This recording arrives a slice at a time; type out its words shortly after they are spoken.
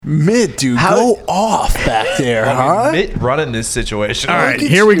Mitt, dude, go off back there, huh? Mitt running this situation. All right,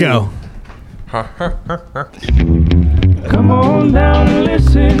 here we go. Come on down and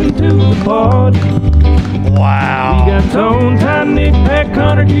listen to the pod. Wow. We got Tone, Time, Nick, Pat,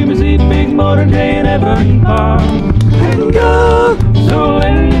 Connor, Jimmy Z, Big Motor, Jay, and Evan Pop. And go, so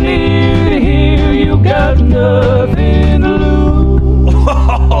lend an ear to hear. You got nothing to lose.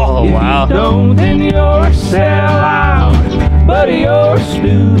 Oh, If you don't, then you're a sellout, but you're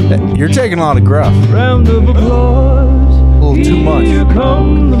stupid. You're taking a lot of gruff. Round of applause. A little too much. Here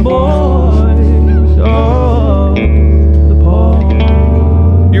come the boys of the pod.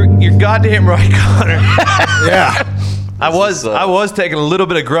 You're goddamn right, Connor. Yeah. I was taking a little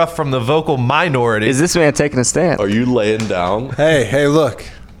bit of gruff from the vocal minority. Is this man taking a stand? Are you laying down? Hey, look.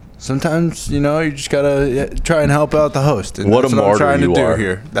 Sometimes, you just got to try and help out the host. And What that's a what I'm martyr trying to you do are.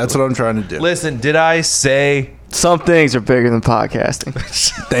 here. That's what I'm trying to do. Listen, did I say Some things are bigger than podcasting.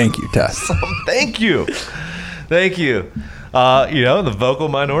 Thank you, Tess. thank you? Thank you. The vocal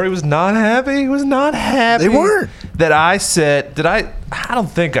minority was not happy. Was not happy. They weren't. That I said, I don't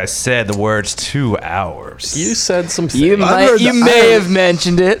think I said the words 2 hours. You said some things. You may have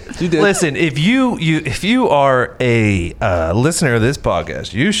mentioned it. You did. Listen, if you are a listener of this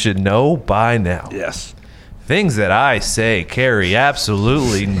podcast, you should know by now. Yes. Things that I say carry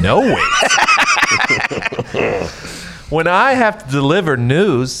absolutely no weight. When I have to deliver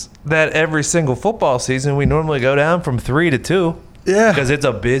news that every single football season we normally go down from 3 to 2. Yeah. Because it's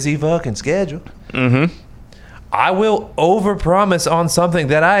a busy fucking schedule. Mm-hmm. I will overpromise on something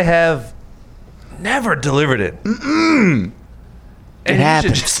that I have never delivered it. Mm-mm. And you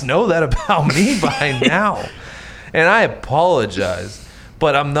happens. should just know that about me by now. And I apologize,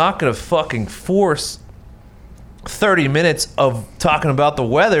 but I'm not going to fucking force 30 minutes of talking about the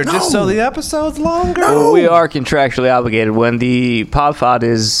weather just so the episode's longer. Well, we are contractually obligated. When the pod FOD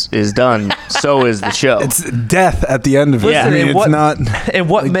is done, so is the show. It's death at the end of it. Yeah. I mean, and it's not. And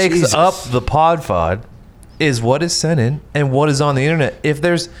what like, makes Jesus. up the pod FOD is what is sent in and what is on the internet. If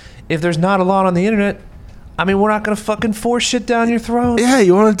there's not a lot on the internet, I mean, we're not gonna fucking force shit down your throat. Yeah,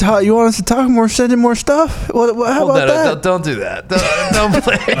 you want to talk? You want us to talk more? Send in more stuff? How about that? Don't do that. Don't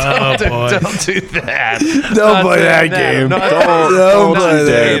play. Don't do that. Don't play that game. Don't play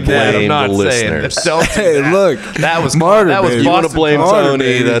that game. I'm not Blame the saying listeners. that. Don't do Hey, that. look. That was Martyr, that was baby. You want to Boston blame Martyr, Tony?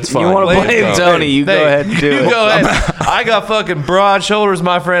 baby. That's fine. You want to blame Go. Tony? You go ahead and do you it. go ahead. I got fucking broad shoulders,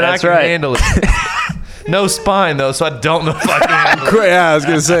 my friend. That's I can right. handle it. No spine though, so I don't know if I can handle it. Yeah, I was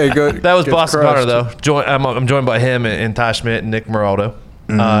gonna say. That was Boston Connor though. I'm joined by him and Ty Schmidt and Nick Moraldo.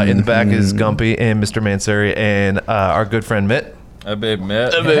 In the back is Gumpy and Mr. Mansuri and our good friend Mitt. Hey, baby,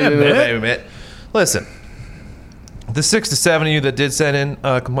 Matt. Hey, Mitt. Listen, the 6 to 7 of you that did send in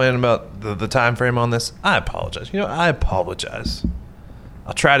complaining about the time frame on this, I apologize. I apologize.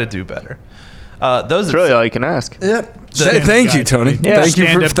 I'll try to do better. That's really all you can ask. Yep. Thank you, Tony. Yeah. Thank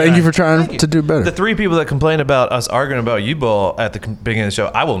you for trying to do better. The 3 people that complained about us arguing about U-Ball at the beginning of the show,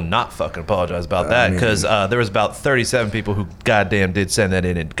 I will not fucking apologize about that because there was about 37 people who goddamn did send that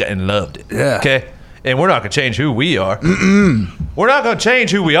in and loved it. Yeah. Okay? And we're not going to change who we are. We're not going to change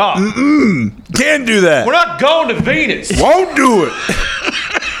who we are. Can't do that. We're not going to Venus. Won't do it.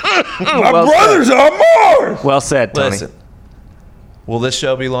 My Well brothers said. are Mars. Well said, Tony. Listen, will this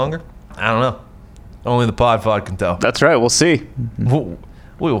show be longer? I don't know. Only the pod FOD can tell. That's right. We'll see. We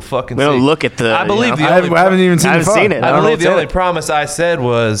will fucking We see. don't look at the. I believe you know. the only I haven't even seen I haven't the seen it. I don't know believe what's the in only it. promise I said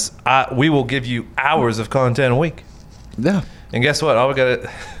was we will give you hours of content a week. Yeah. And guess what? All we got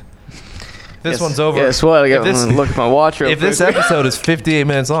to... This one's over. Guess what? I got If to look at my watch real If quick. this episode is 58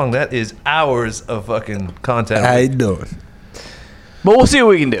 minutes long, that is hours of fucking content. How you doing? But we'll see what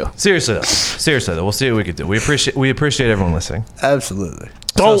we can do. Seriously though, we'll see what we can do. We appreciate everyone listening. Absolutely.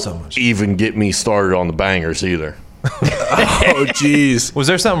 Don't so much. even get me started on the bangers either. Oh, jeez. Was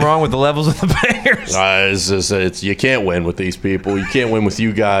there something wrong with the levels of the bangers? It's you can't win with these people. You can't win with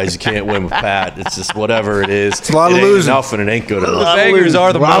you guys. You can't win with Pat. It's just whatever it is. It's a lot of ain't losing. enough, and it ain't good The enough. bangers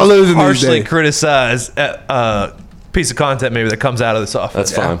are the A lot of most losing these harshly days. criticized piece of content maybe that comes out of this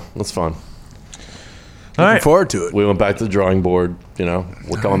office. That's fine. That's fine. All Looking right. forward to it. We went back to the drawing board.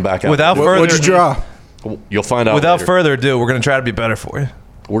 We're coming back out. Without further What'd you draw? You'll find out. Without later. further ado, we're going to try to be better for you.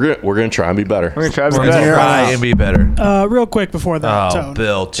 we're gonna try and be better. We're gonna try to We're be going to better. try and be better. Real quick before that, Oh, Tone.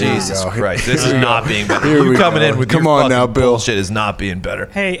 Bill, Jesus go. Christ. This is Here we not go. being better. Here You we coming go. in with Come your on fucking now, Bill. bullshit is not being better.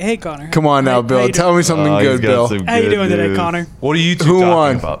 Hey, Connor. Come on now, How Bill. you Tell me something good, Bill. How you doing today, Connor? What are you two Who talking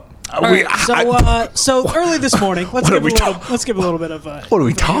won? about? All right, so early this morning, let's give a little bit of. What are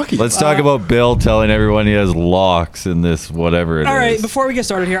we talking? Let's talk about Bill telling everyone he has locks in this whatever it is. All right, before we get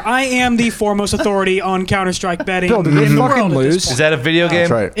started here, I am the foremost authority on Counter-Strike betting. Bill, did they in the fucking world at this lose? point. Is that a video game?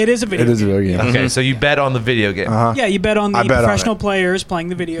 That's right. It is a video. It is a video game. Okay, so you bet on the video game. Yeah, you bet on the I bet on professional it. players playing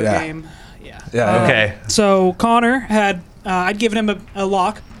the video Yeah. game. Yeah. Yeah. Okay. So Connor had, I'd given him a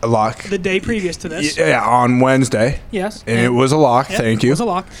lock A lock. the day previous to this. Yeah, on Wednesday. Yes. And it was a lock. Yep, Thank you. It was a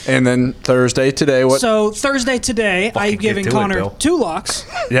lock. And then Thursday today. What? So Thursday today, Fucking I've given get to it, Connor Bill. 2 locks.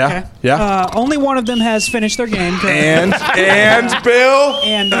 Yeah, Okay. yeah. Only one of them has finished their game. and Bill.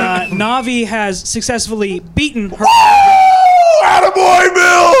 And Navi has successfully beaten her. Oh, attaboy,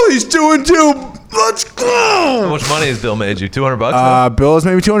 Bill. He's 2-2. Let's How go. much money has Bill made you? $200? Bill is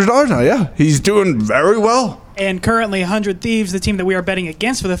maybe $200 now. Yeah, he's doing very well. And currently, 100 Thieves, the team that we are betting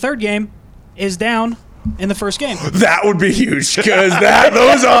against for the third game, is down in the first game. That would be huge because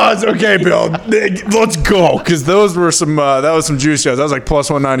those odds. Okay, Bill, let's go because those were some. That was some juicy odds. That was like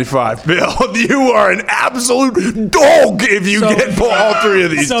plus 195. Bill, you are an absolute dog if you get all 3 of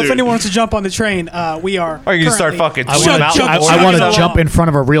these. So dude. if anyone wants to jump on the train, we are. Are you gonna start currently- fucking Shut- shooting out shut- the shut board? it want to along. jump in front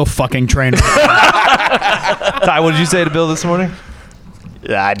of a real fucking train. Ty, what did you say to Bill this morning?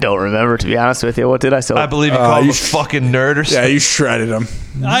 I don't remember, to be honest with you. What did I say? I believe you called him you a fucking nerd or Yeah, something. you shredded him.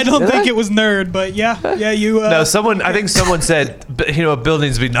 I don't think it was nerd, but yeah, you. No, I think someone said, Bill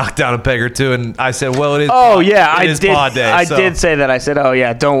needs to be knocked down a peg or two, and I said, well, it is. Oh pod, yeah, it I is did. pod day. I so. did say that. I said, "Oh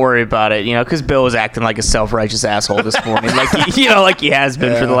yeah, don't worry about it," because Bill was acting like a self-righteous asshole this morning, like he has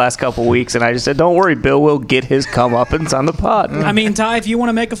been for the last couple weeks. And I just said, "Don't worry, Bill will get his comeuppance on the pod." I mean, Ty, if you want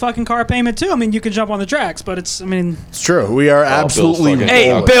to make a fucking car payment too, I mean, you can jump on the tracks, but it's. I mean, It's true. We are absolutely. fucking- Hey,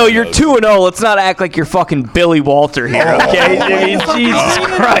 Oh, Bill, yeah. you're 2-0. Let's not act like you're fucking Billy Walter here, okay? I mean, Jesus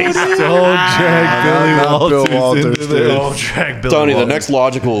Christ. Don't drag Billy Not Bill Walters Walters, into dude. this. Don't drag Bill. Tony, the Walters. next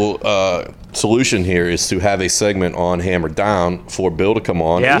logical solution here is to have a segment on Hammer Down for Bill to come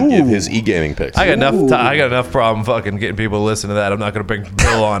on Yeah. and give his e-gaming picks. I got enough problem fucking getting people to listen to that. I'm not going to bring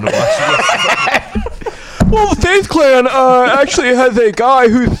Bill on to watch. Well, the Faith Clan actually has a guy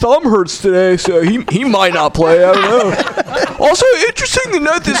whose thumb hurts today, so he might not play. I don't know. Also, interesting to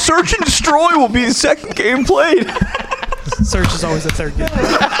note that Search and Destroy will be the second game played. Search is always the third game. It's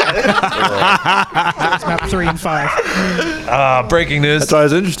map 3 and 5. Breaking news. That's why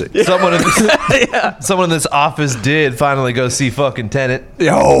it's interesting. Someone in this office did finally go see fucking Tenet.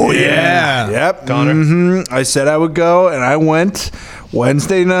 Oh yeah. Yep. Connor. I said I would go, and I went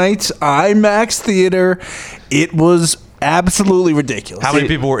Wednesday night, IMAX theater. It was absolutely ridiculous. How many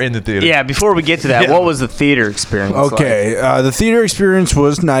people were in the theater? Yeah, before we get to that, Yeah. what was the theater experience Okay, the theater experience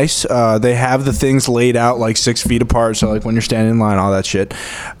was nice. They have the things laid out like 6 feet apart, so like when you're standing in line, all that shit.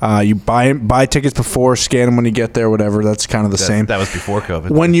 You buy tickets before, scan them when you get there, whatever. That's kind of the same. That was before COVID.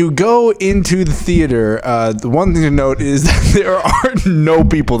 When you go into the theater, the one thing to note is that there are no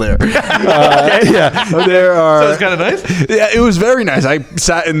people there. Yeah, there are. So it's kind of nice. Yeah, it was very nice. I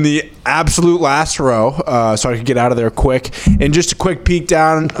sat in the absolute last row, so I could get out of there quick. And just a quick peek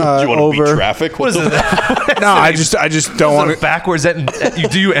down Do you want to over. beat traffic? What is it? No, I just don't want So to. backwards.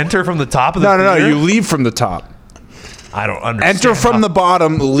 Do you enter from the top of the No. theater? You leave from the top. I don't understand. Enter from the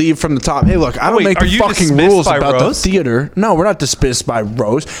bottom, leave from the top. Hey, look, I don't Wait, make are the you fucking dismissed rules by about rows? the theater. No, we're not dismissed by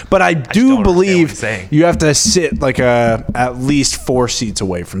rows, but I don't do understand what believe he's saying. you have to sit like at least 4 seats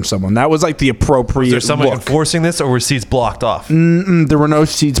away from someone. That was like the appropriate. Is there someone look. enforcing this, or were seats blocked off? There were no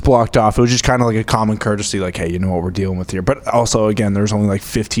seats blocked off. It was just kind of like a common courtesy, like, hey, you know what we're dealing with here. But also, again, there's only like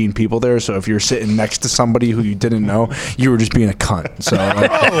 15 people there, so if you're sitting next to somebody who you didn't know, you were just being a cunt. So,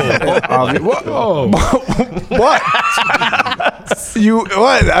 what? What?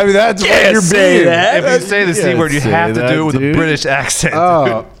 I mean, that's what you're being. If you say the C word, you say have to that, do it with a dude. British accent.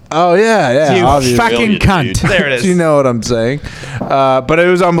 Oh, yeah. You obviously. fucking cunt. There it is. You know what I'm saying? But it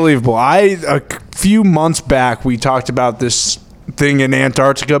was unbelievable. A few months back, we talked about this thing in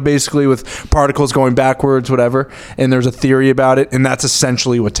Antarctica, basically, with particles going backwards, whatever. And there's a theory about it, and that's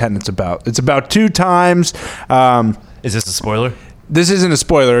essentially what Tenet's about. It's about 2 times. Is this a spoiler? This isn't a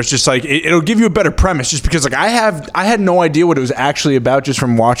spoiler. It's just like it'll give you a better premise, just because like I had no idea what it was actually about just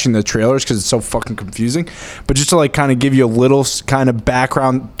from watching the trailers because it's so fucking confusing. But just to like kind of give you a little kind of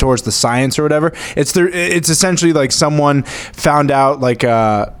background towards the science or whatever, it's essentially like someone found out like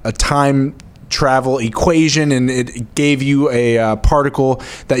a time travel equation, and it gave you a particle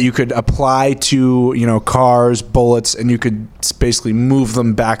that you could apply to, cars, bullets, and you could basically move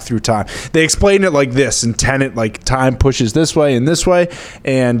them back through time. They explained it like this in Tenet, like time pushes this way,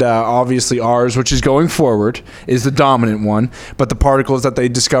 and obviously ours, which is going forward, is the dominant one, but the particles that they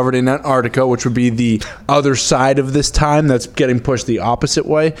discovered in Antarctica, which would be the other side of this time that's getting pushed the opposite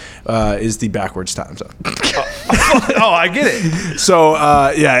way, is the backwards time zone. Oh, I get it. So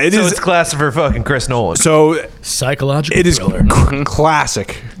it is. So it's classic for fucking Chris Nolan. So Psychological it is thriller.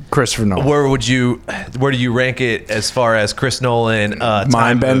 classic Christopher Nolan. Where do you rank it as far as Chris Nolan time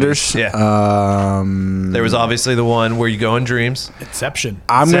Mindbenders? movies? Yeah. There was obviously the one where you go in dreams. Inception.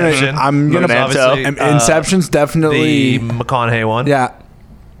 I'm gonna. Memento. Obviously, Inception's definitely the McConaughey one. Yeah.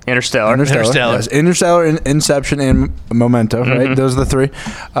 Interstellar. Yes. Interstellar, Inception, and Memento. Right, those are the three.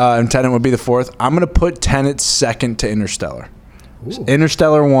 And Tenet would be the fourth. I'm gonna put Tenet second to Interstellar.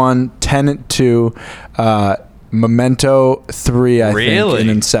 Interstellar 1, Tenet 2, Memento 3, I think, and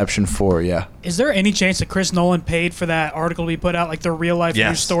Inception 4. Yeah. Is there any chance that Chris Nolan paid for that article to be put out, like the real life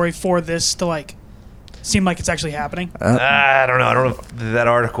news story, for this to seem like it's actually happening? I don't know. I don't know if that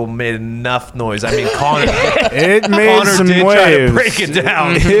article made enough noise. I mean, Connor. It made Connor some did waves. try to break it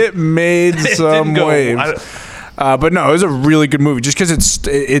down. It made some waves. But no, it was a really good movie. Just because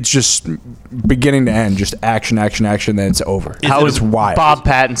it's just beginning to end, just action, then it's over. How is wild? Bob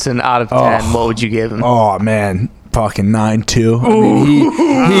Pattinson out of 10? What would you give him? Oh man, fucking 9-2. I mean,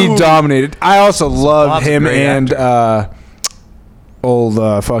 he dominated. I also love Bob's him a great and old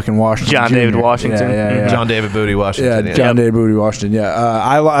fucking Washington. John Jr. David Washington. Yeah. John David Booty Washington. Yeah, John David Booty Washington. Yeah,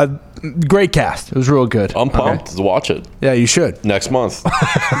 I great cast. It was real good. I'm pumped to watch it Yeah, you should. next month when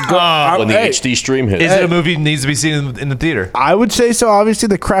the Hey. HD stream hits. Is it a movie that needs to be seen in the theater? I would say so. Obviously,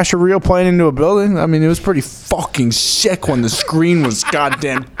 they crashed a real plane into a building. I mean, it was pretty fucking sick when the screen was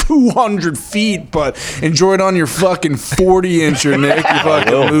goddamn 200 feet, but enjoy it on your fucking 40-incher, Nick, you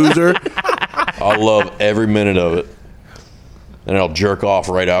fucking loser. I love every minute of it. And I'll jerk off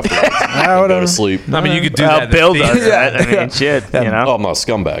right afterwards and go to sleep. I mean, you could do Well, that. Bill does that. I mean, shit. Oh, I'm not a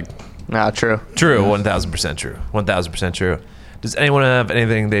scumbag. Nah, true. True. 1,000% true. 1,000% true. Does anyone have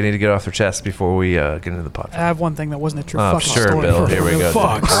anything they need to get off their chest before we get into the podcast? I have one thing that wasn't a true Oh, fucking sure, story. Bill. Here we go.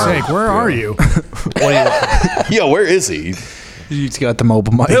 Fuck's sake, where are you? What do you want? Yo, where is he? He's got the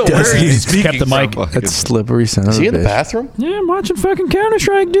mobile mic. Bill, where are you He's speaking Kept the mic. That's slippery son Is of he a in the bitch. bathroom? Yeah, I'm watching fucking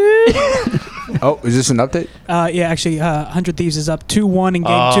Counter-Strike, dude. Oh, is this an update? Yeah, actually, 100 Thieves is up 2-1 in game 2.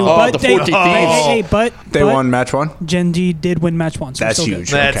 Oh, But the they, 14 hey, but They won match one? Gen G did win match 1. So That's still good.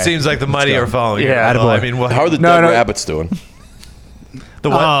 huge. That Okay. seems like the mighty are following. Yeah, you. attaboy. I mean, what? How are the No, dead no. rabbits doing? The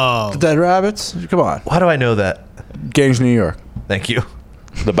what? Oh. Dead Rabbits? Come on. How do I know that? Gangs New York. Thank you,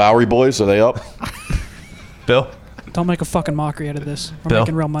 The Bowery Boys, are they up? Bill. Don't make a fucking mockery out of this. We're Bill?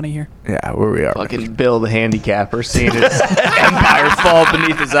 making real money here. Yeah, where we are. Fucking Bill the handicapper seeing his empire fall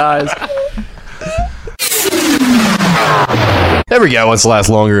beneath his eyes. Every guy wants to last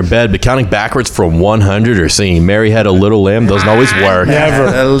longer in bed, but counting backwards from 100 or singing Mary Had a Little Lamb doesn't always work. I'm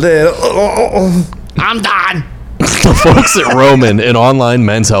done. The folks at Roman, an online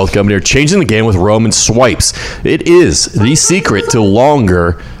men's health company, are changing the game with Roman Swipes. It is the secret to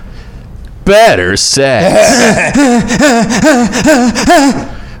longer, better sex.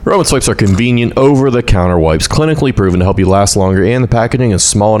 Roman Swipes are convenient, over-the-counter wipes, clinically proven to help you last longer, and the packaging is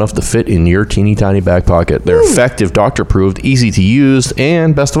small enough to fit in your teeny tiny back pocket. They're effective, doctor-approved, easy to use,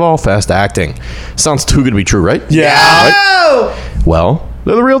 and best of all, fast-acting. Sounds too good to be true, right? Yeah. Right? Well,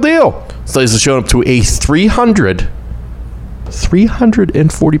 they're the real deal. Studies have shown up to a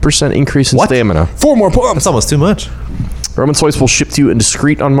 340% increase in stamina. 4 more pumps. That's almost too much. Roman Swipes will ship to you in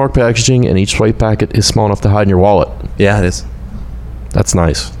discreet, unmarked packaging, and each swipe packet is small enough to hide in your wallet. Yeah, it is. That's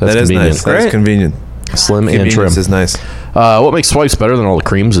nice. That's That is convenient. nice. That's convenient. Slim and trim. Convenience is nice. What makes swipes better than all the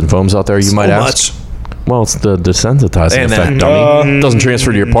creams and foams out there, you might ask? Well, it's the desensitizing And effect, that. dummy. Doesn't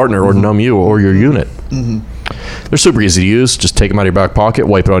transfer to your partner or numb you or your unit. They're super easy to use. Just take them out of your back pocket,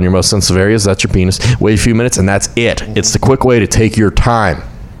 wipe it on your most sensitive areas. That's your penis. Wait a few minutes, and that's it. It's the quick way to take your time.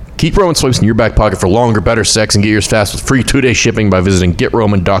 Keep Roman Swipes in your back pocket for longer, better sex, and get yours fast with free 2-day shipping by visiting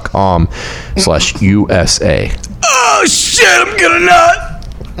getroman.com/USA. Oh, shit, I'm gonna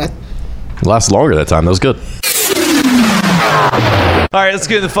nut. Lasts longer that time. That was good. All right, let's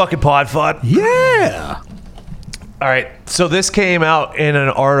get in the fucking pod FOD. Yeah. All right, so this came out in an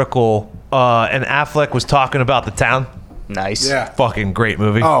article, and Affleck was talking about the town. Nice. Yeah. Fucking great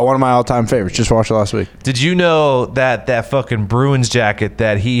movie. Oh, one of my all-time favorites. Just watched it last week. Did you know that fucking Bruins jacket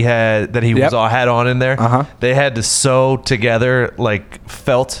that he had had on in there? They had to sew together like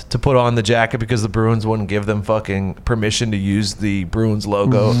felt to put on the jacket because the Bruins wouldn't give them fucking permission to use the Bruins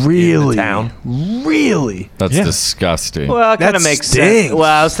logo in the town. Really? That's disgusting. Well, it kind of That makes stinks. sense.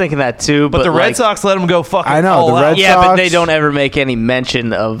 Well, I was thinking that too. But the Red Sox let them go fucking I know, all the out. Red Yeah, but Sox- they don't ever make any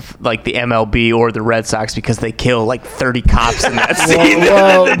mention of like the MLB or the Red Sox because they kill like 30 cops in that scene.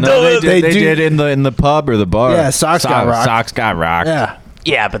 Well, No, they do- did in the pub or the bar. Yeah, Sox got rocked. Sox got rocked. Yeah.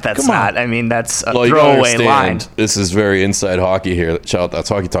 Yeah, but that's not. I mean, that's a Well, you gotta throwaway line. understand, this is very inside hockey here. Shout out, that's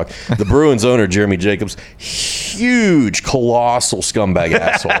hockey talk. The Bruins owner, Jeremy Jacobs, huge, colossal scumbag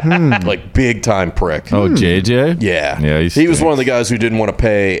asshole. Like, big time prick. Oh, JJ? Yeah. Yeah, he was one of the guys who didn't want to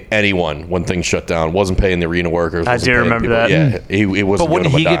pay anyone when things shut down. Wasn't paying the arena workers. I wasn't do paying remember people. that. Yeah, he wasn't But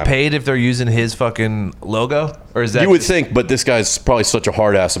wouldn't giving he them a get dime. paid if they're using his fucking logo? Or is that You would think, but this guy's probably such a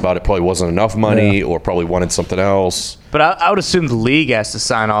hard ass about it. Probably wasn't enough money, or probably wanted something else. But I would assume the league has to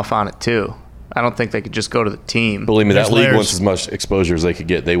sign off on it too. I don't think they could just go to the team. Believe me, There's that league layers. wants as much exposure as they could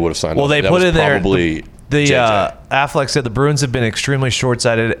get. They would have signed. Well, up. they That put was in there probably the JJ. Affleck said the Bruins have been extremely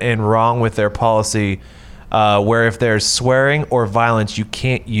short-sighted and wrong with their policy, where if there's swearing or violence, you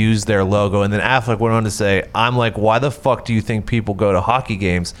can't use their logo. And then Affleck went on to say, "I'm like, why the fuck do you think people go to hockey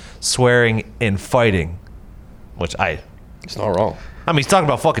games swearing and fighting?" Which It's not wrong. I mean, he's talking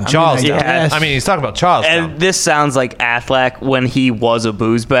about fucking Charlestown. guess. I mean, he's talking about Charlestown. And this sounds like Affleck when he was a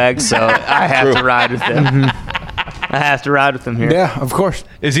booze bag, so I have to ride with him. I have to ride with him here. Yeah, of course.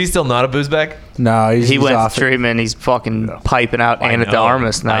 Is he still not a booze bag? No, He went off through treatment. He's fucking piping out I know.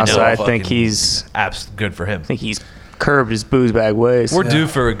 Anadarmus now, I know, so I think fucking- he's Good for him. he's curbed his booze bag ways. We're due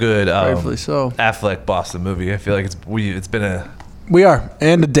for a good Rightfully so. Affleck Boston movie. I feel like it's been a. We are.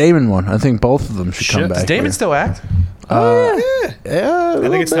 And a Damon one. I think both of them should come Shit. back. Does Damon here. still act? Yeah, I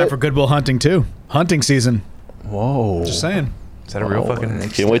think it's time for Good Will Hunting too. Hunting season. Whoa. Just saying. Is that a real fucking?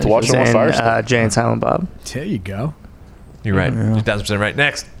 Can't wait to watch them on and, Firestone. Jay and Silent Bob. There you go. You're right. 2,000% right.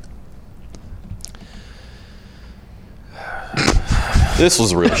 Next. This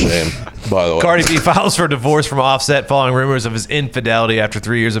was a real shame, by the way. Cardi B files for divorce from Offset following rumors of his infidelity after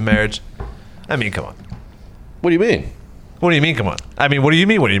 3 years of marriage. I mean, come on. What do you mean? What do you mean, come on? I mean, what do you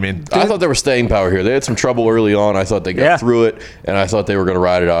mean? What do you mean? I thought there was staying power here. They had some trouble early on. I thought they got Yeah. through it, and I thought they were going to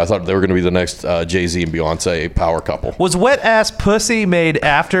ride it out. I thought they were going to be the next Jay-Z and Beyonce power couple. Was Wet Ass Pussy made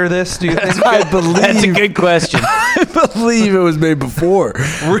after this, do you think? I believe. That's a good question. I believe it was made before.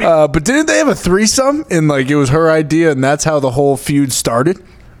 But didn't they have a threesome? And like it was her idea, and that's how the whole feud started.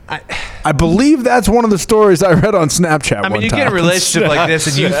 I believe that's one of the stories I read on Snapchat. I mean, one you time. get a relationship like this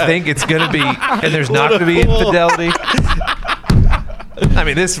and you think it's going to be, and there's not going to be infidelity. I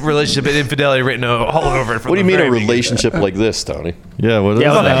mean, this relationship and infidelity written all over it. From What do you the mean a very beginning. relationship like this, Tony? Yeah, what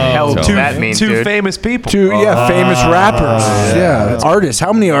Yeah, what the hell does Tell me. that mean, Two dude? famous people. Two, famous rappers. Yeah, artists.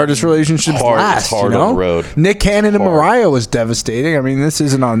 How many artist relationships Hard- last? it's hard you know? on the road. Nick Cannon and Hard. Mariah was devastating. I mean, this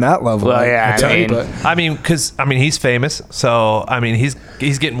isn't on that level. Well, yeah, tell you, I mean- but I mean, because he's famous, so I mean he's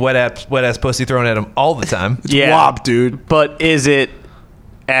getting wet ass pussy thrown at him all the time. Yeah, WAP, dude. But is it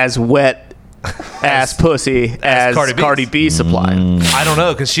as wet ass pussy as Cardi B's. Cardi B supplying? I don't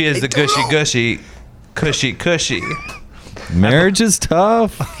know because she is the cushy. Marriage is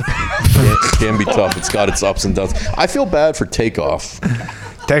tough. It can be tough. It's got its ups and downs. I feel bad for Takeoff.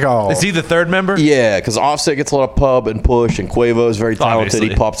 Take all. Is he the third member? Yeah, because Offset gets a lot of pub and push, and Quavo is very talented. Obviously.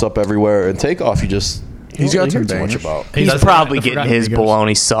 He pops up everywhere. And Takeoff, He's got some too much bangers. about. He's Doesn't- probably I forgot getting who his he goes.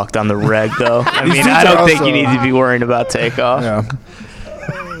 baloney sucked on the reg, though. I mean, dudes I are don't think also- you need to be worrying about Takeoff. Yeah.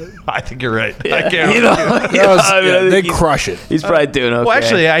 I think you're right. I can't. You know, That was- I mean, I think they he's- crush it. He's probably doing okay. Well,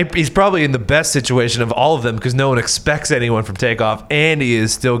 actually, he's probably in the best situation of all of them because no one expects anyone from Takeoff, and he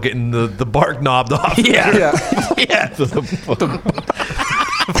is still getting the bark knobbed off. yeah.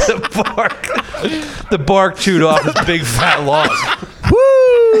 The bark chewed off his big fat log.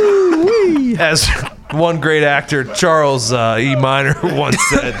 Woo! As one great actor, Charles E. Minor, once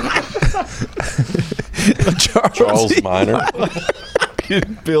said. Charles Minor.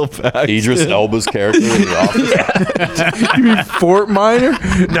 Bill Paxton. Idris Elba's character in The Office. You mean Fort Minor?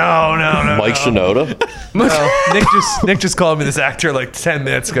 No. Mike Shinoda. No, Nick just called me this actor like 10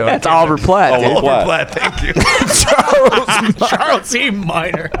 minutes ago. That's Oliver Platt. Oliver dude. Platt. Platt, thank you. Charles E.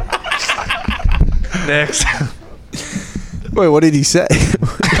 Minor. Next. Wait, what did he say?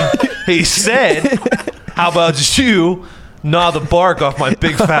 He said, how about you gnaw the bark off my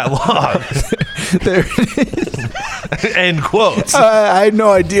big fat log? There it is. End quote. I had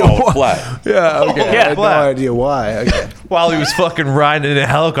no idea why. Flat. Yeah, okay. I had flat. no idea why. Okay. While he was fucking riding in a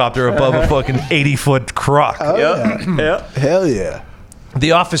helicopter above a fucking 80-foot croc. Yep. Hell yeah.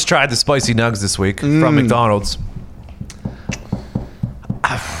 The Office tried the spicy nugs this week from McDonald's.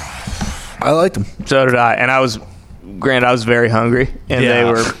 I liked them. So did I, and I was very hungry, and Yeah. they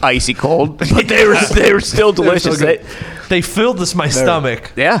were icy cold, but they were still delicious. They filled my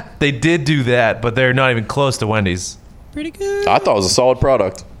stomach. Yeah. They did do that, but they're not even close to Wendy's. Pretty good. I thought it was a solid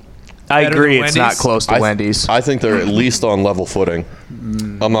product. I Better agree. than It's not Wendy's? close to Wendy's. I think they're at least on level footing.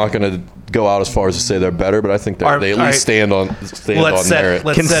 I'm not going to go out as far as to say they're better, but I think they at least stand on merit.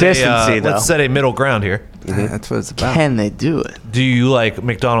 Consistency, though. Let's set a middle ground here. That's what it's about. Can they do it? Do you like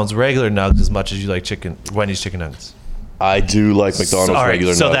McDonald's regular nugs as much as you like Wendy's chicken nuggets? I do like McDonald's All right,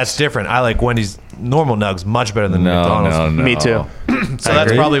 regular so nugs. that's different. I like Wendy's normal nugs much better than No, McDonald's. no. Me too. So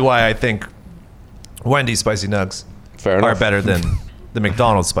that's probably why I think Wendy's spicy nugs Fair are enough. better than the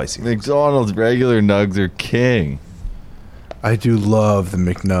McDonald's spicy. McDonald's regular nugs are king. I do love the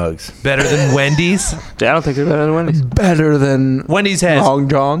McNugs. Better than Wendy's? I don't think they're better than Wendy's. Better than Wendy's has Long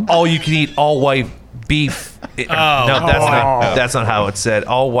John. all you can eat, all white beef. No, that's not how it's said.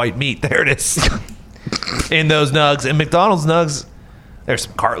 All white meat. There it is. In those nugs. And McDonald's nugs, there's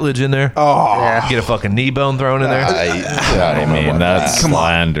some cartilage in there. Oh, Yeah. Get a fucking knee bone thrown in there. I don't know about That's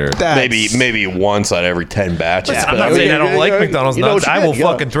slander. maybe once out of every 10 batches. I'm not saying I don't like McDonald's You know nugs. what you I get, will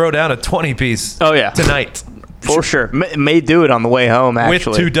yeah. fucking throw down a 20-piece Oh, yeah. tonight For sure. May do it on the way home, with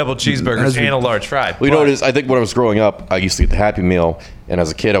actually. 2 double cheeseburgers and a large fry. Well, you know what it is? I think when I was growing up, I used to get the Happy Meal, and as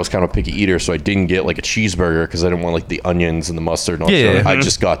a kid, I was kind of a picky eater, so I didn't get like a cheeseburger because I didn't want like the onions and the mustard and all Yeah, that yeah. stuff. I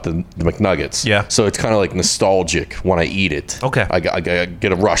just got the McNuggets. Yeah. So it's kind of like nostalgic when I eat it. Okay. I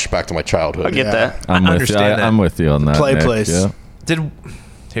get a rush back to my childhood. I get that. I'm with you. understand that. I'm with you on that. Play Nick, place. Yeah.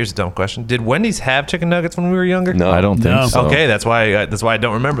 Here's a dumb question. Did Wendy's have chicken nuggets when we were younger? No. I don't think No. so. Okay, that's why I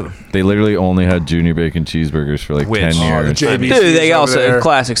don't remember them. They literally only had junior bacon cheeseburgers for like Which- 10 Oh, years. JB. Dude, they over also there.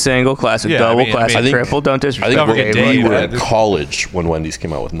 classic single, classic Yeah, double, I mean, classic I think- triple. Don't I disrespect. think Don't forget we Dave. were in Yeah. college when Wendy's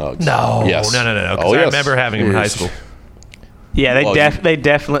came out with nugs. No. Yes. No. 'Cause Oh, I yes. remember having them in high school. Yeah, they Well,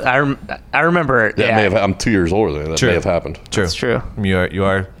 definitely. I remember it. That Yeah, may have. I'm 2 years older than that. True. May have happened. True. that's true.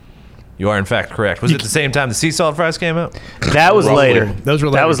 You are in fact correct. Was it the same time the sea salt fries came out? That was Roughly. later. Those were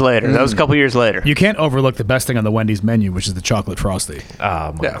That later. was later. That was a couple years later. You can't overlook the best thing on the Wendy's menu, which is the chocolate frosty.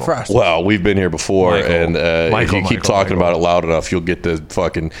 Michael. yeah, frost. Well, we've been here before, Michael. and if you keep talking about it loud enough, you'll get the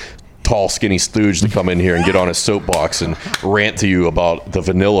fucking tall, skinny stooge to come in here and get on his soapbox and rant to you about the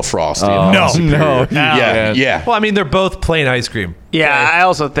vanilla frosty. and how superior. Yeah. Well, I mean, they're both plain ice cream. Yeah, I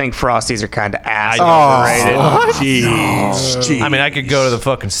also think Frosties are kind of ass Oh. overrated. I mean, I could go to the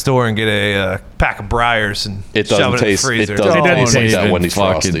fucking store and get a pack of Breyers and It shove doesn't it in the taste. It freezer. doesn't doesn't taste like taste that even Wendy's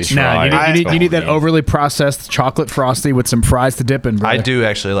fucking frosty. try. Nah, you need that Tony. overly processed chocolate frosty with some fries to dip in, bro. I do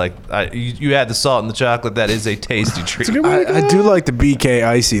actually like. You add the salt and the chocolate. That is a tasty treat. I do like the BK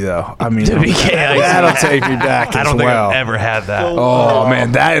icy though. I mean, BK icy. that'll take me back I as don't think well. I've ever had that. Oh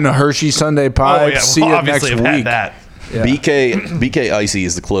man, that and a Hershey Sundae pie. Oh, yeah. See Well, you obviously next I've had week. that. Yeah. BK Icy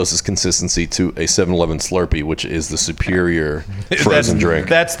is the closest consistency to a 7-Eleven Slurpee, which is the superior frozen drink.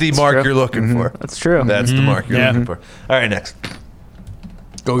 That's the mark true. you're looking for. That's true. That's the mark you're Yeah. looking for. All right, next.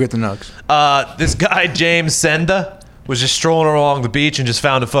 Go get the nugs. This guy James Senda was just strolling along the beach and just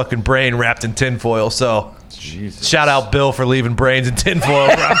found a fucking brain wrapped in tinfoil. So, shout out Bill for leaving brains in tinfoil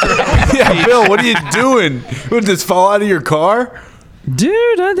wrapped around the Yeah, beach. Bill, what are you doing? Would this fall out of your car?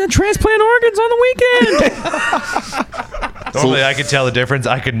 Dude, I transplant organs on the weekend. Normally, I could tell the difference.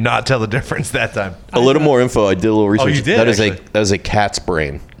 I could not tell the difference that time. A little more info. I did a little research. you did, That is actually. that is a cat's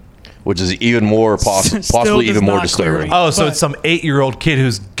brain, which is even more Still possibly does even more not clear disturbing. me. Oh, so it's some 8-year-old kid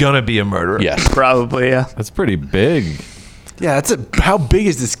who's gonna be a murderer. Yes. Probably, yeah. That's pretty big. Yeah, how big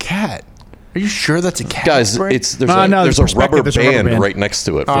is this cat? Are you sure that's a cat? Guys, brain? there's No, a there's rubber perspective. There's a rubber band band. right next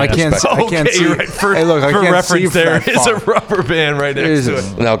to it. Oh, for I can't. perspective. I can't Okay, see. you're right. For, Hey, look, I for can't reference, see there from is that a far. rubber band right next to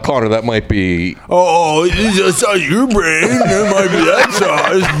Jesus. it. Now, Connor, that might be. Oh, that's not your brain. It might be that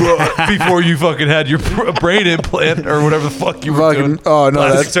size, but Before you fucking had your brain implant or whatever the fuck you were doing. fucking. Oh no,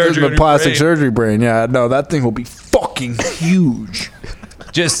 Plastic that's surgery on the your plastic brain. surgery brain. Yeah, no, that thing will be fucking huge.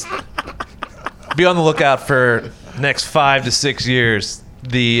 Just be on the lookout for next 5 to 6 years.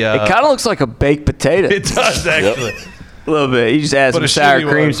 The It kind of looks like a baked potato. it does actually. A little bit. You just add But some a sour shitty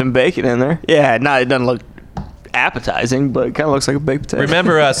cream, one. some bacon in there. Yeah, it doesn't look appetizing, but it kind of looks like a baked potato.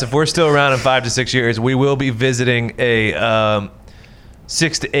 Remember us, if we're still around in 5 to 6 years, we will be visiting a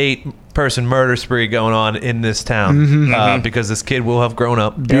 6 to 8 person murder spree going on in this town because this kid will have grown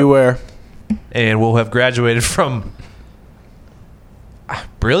up Beware. and will have graduated from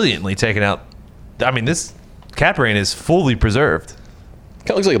brilliantly taking out. I mean, this cat brain is fully preserved.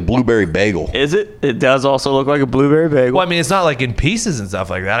 Kind of looks like a blueberry bagel. Is it? It does also look like a blueberry bagel. Well, I mean, it's not like in pieces and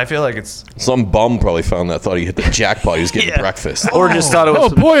stuff like that. I feel like it's... Some bum probably found that, thought he hit the jackpot. He was getting breakfast. Or just thought it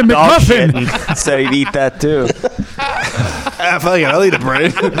was Oh, boy, a dog shit McMuffin. and said he'd eat that too. I feel like I'll eat a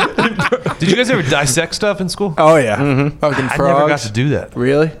brain. Did you guys ever dissect stuff in school? Oh, yeah. Fucking I frogs. never got to do that.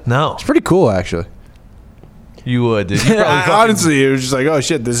 Really? No. It's pretty cool, actually. You would, dude. You probably Honestly, it was just like, oh,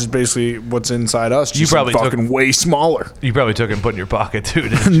 shit, this is basically what's inside us. Just probably took- fucking way smaller. You probably took it and put it in your pocket, too,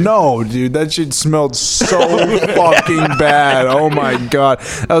 didn't you? No, dude, that shit smelled so fucking bad. Oh my god,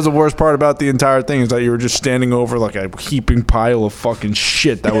 that was the worst part about the entire thing is that you were just standing over like a heaping pile of fucking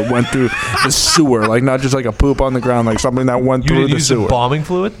shit that went through the sewer, like not just like a poop on the ground, like something that went You through didn't the use sewer. embalming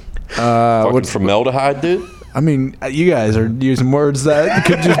fluid? Fucking formaldehyde, dude. I mean, you guys are using words that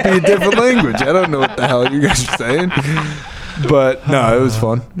could just be a different language. I don't know what the hell you guys are saying, but no, it was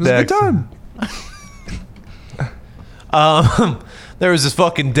fun. It was a good time. There was this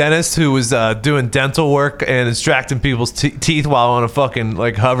fucking dentist who was doing dental work and extracting people's teeth while on a fucking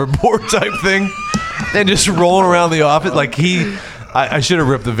like hoverboard type thing, and just rolling around the office like he. I should have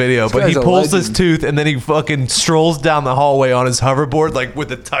ripped the video, but he guy's a pulls his legend. tooth and then he fucking strolls down the hallway on his hoverboard like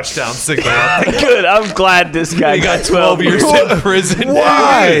with a touchdown signal. Good. I'm glad this guy He got 12 years in prison.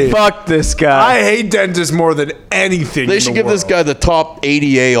 Why? Fuck this guy. I hate dentists more than anything. They in should the give this world. guy the top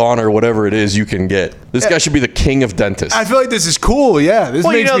ADA honor, whatever it is you can get. This guy should be the king of dentists. I feel like this is cool. Yeah, this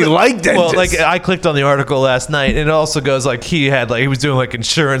Well, makes me like dentists. Well, like I clicked on the article last night, and it also goes like he was doing like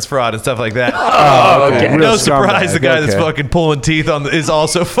insurance fraud and stuff like that. oh, okay. No Real surprise, the scumbag. guy that's Okay. fucking pulling teeth is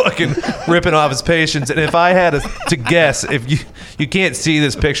also fucking ripping off his patients. And if I had to guess, if you can't see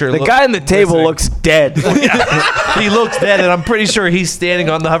this picture, the guy on the table looks dead. he looks dead, and I'm pretty sure he's standing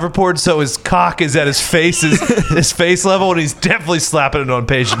on the hoverboard, so his cock is at his face level, and he's definitely slapping it on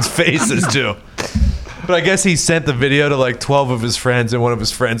patients' faces too. But I guess he sent the video to like 12 of his friends, and one of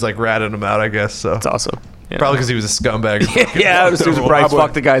his friends like ratted him out. I guess so. That's awesome. Yeah. Probably because he was a scumbag. Yeah, I was surprised.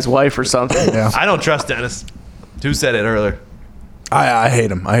 Fuck the guy's wife or something. Yeah. I don't trust Dennis. Who said it earlier? I hate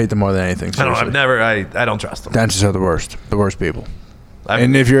them. I hate them more than anything. Seriously. I don't trust them. Dentists are the worst people. I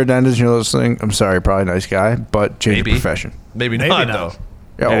And if you're a dentist and you're listening, I'm sorry, probably a nice guy, but change Maybe. your profession. maybe not, not. though.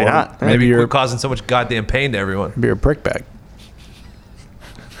 Yeah, Maybe or not. Maybe you're Quit causing so much goddamn pain to everyone. a prick bag.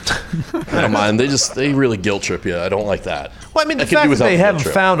 I don't mind. They really guilt trip you. I don't like that. Well, I mean, the I could do fact that without they the haven't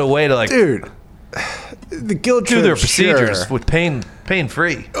trip. found a way to like Dude, the guilt do trip, their procedures sure. with pain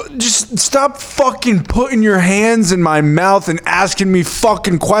free. Just stop fucking putting your hands in my mouth and asking me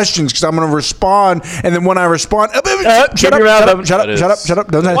fucking questions because I'm going to respond. And then when I respond, shut up, keep your mouth open. shut up.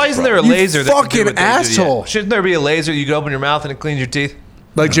 Don't Why isn't there a you laser? That can do fucking what they do? Yeah. asshole. Shouldn't there be a laser you can open your mouth and it cleans your teeth?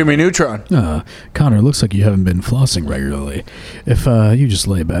 Like Jimmy Neutron. Connor, it looks like you haven't been flossing regularly. If you just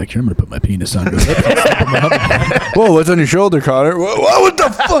lay back here, I'm going to put my penis on your lip. Whoa, what's on your shoulder, Connor? What the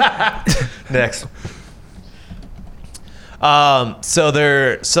fuck? Next.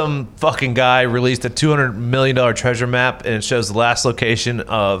 So some fucking guy released a $200 million treasure map, and it shows the last location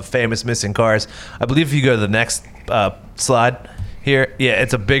of famous missing cars. I believe if you go to the next slide here, yeah,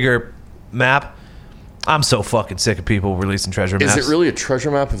 it's a bigger map. I'm so fucking sick of people releasing treasure maps. Is it really a treasure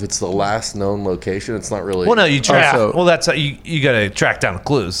map if it's the last known location? It's not really. Well, no, you track. Also- well, that's how you got to track down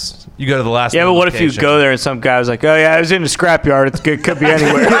clues. You go to the last. Yeah, but known what if you location. go there and some guy was like, "Oh yeah, I was in a scrapyard. It's good. Could be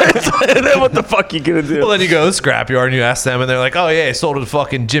anywhere." Then what the fuck you gonna do? Well, then you go to the scrapyard and you ask them, and they're like, "Oh yeah, I sold it to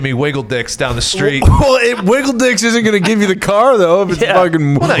fucking Jimmy Wiggledicks down the street." Well, Wiggle Dicks isn't going to give you the car, though, if it's Yeah.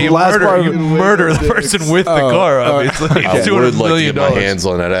 fucking Well, no, you last murder, part you of it. murder the person with the car, obviously. I would $200 like to million. get my hands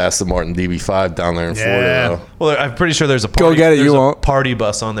on that Aston Martin DB5 down there in Florida. Though. Well, I'm pretty sure there's a Go party, get it, there's you a won't. party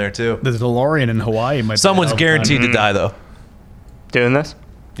bus on there too. The DeLorean in Hawaii might Someone's be guaranteed to die though. Doing this?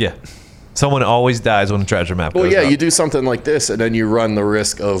 Yeah, someone always dies when a treasure map Well, goes yeah, up. you do something like this, and then you run the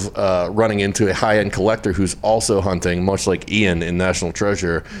risk of running into a high-end collector who's also hunting, much like Ian in National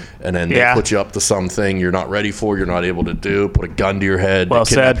Treasure, and then they put you up to something you're not ready for, you're not able to do, put a gun to your head, Well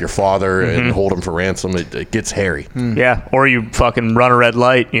kidnap said. your father, and hold him for ransom. It gets hairy. Yeah. Or you fucking run a red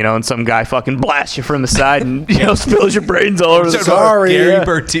light, and some guy fucking blasts you from the side and spills your brains all over the Talking about car. Gary yeah.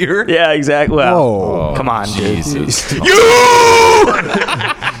 Bertier. Yeah, exactly. Well, Whoa. come on, dude. Jesus.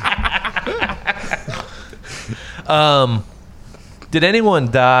 Did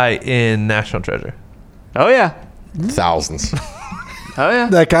anyone die in National Treasure? Oh yeah. Thousands. Oh yeah.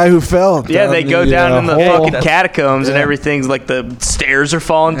 That guy who fell. Yeah, they go down in the hole. fucking catacombs and everything's like the stairs are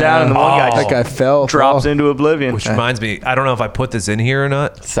falling down and the one guy That just guy fell. drops into oblivion. Which reminds me, I don't know if I put this in here or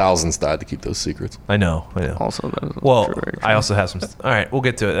not. Thousands died to keep those secrets. I know. Also, that was Well, true, very true. I also have some. All right, we'll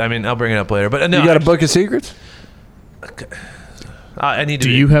get to it. I mean, I'll bring it up later. But no, You got a book of secrets? I need to.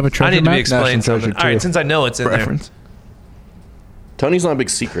 Do you have a treasure I need to map? be explained National something. treasure All right, too. since I know it's in Reference. Tony's not a big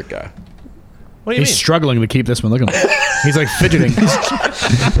secret guy. there. What do you He's mean? struggling to keep this one. Look at him. He's like fidgeting.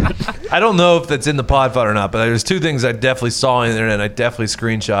 I don't know if that's in the pod file or not, but there's two things I definitely saw on the internet. I definitely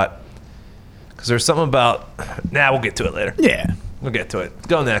screenshot because there's something about. We'll get to it later. Yeah. We'll get to it.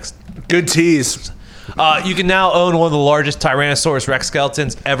 Go next. Good tease. You can now own one of the largest Tyrannosaurus Rex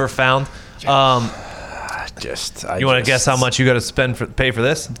skeletons ever found. You want to guess how much you got to pay for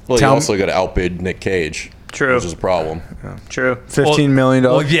this? Well, you Tell also got to outbid Nick Cage. True. Which is a problem. True. $15 million.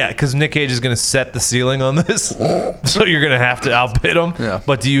 Well, yeah, because Nick Cage is going to set the ceiling on this, so you're going to have to outbid him. Yeah.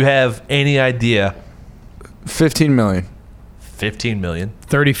 But do you have any idea? $15 million. 15 million.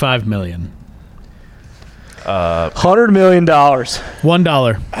 35 million. $100 million.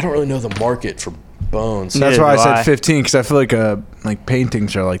 $1. I don't really know the market for bones. That's Neither why I do said I. 15 because I feel like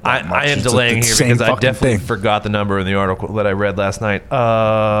paintings are like that much. I am It's like delaying the here same because I fucking definitely thing. forgot the number in the article that I read last night.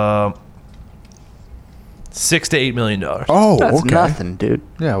 $6 to $8 million. Oh, That's okay. nothing, dude.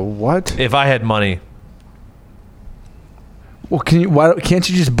 Yeah, what? If I had money, Well, can't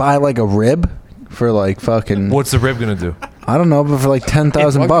you just buy like a rib for like fucking? what's the rib going to do? I don't know, but for like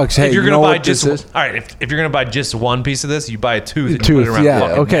 $10,000. Hey, if you're you gonna know buy what this just is? all right, if you're gonna buy just one piece of this, you buy a tooth. And you put Tooth, it around a yeah,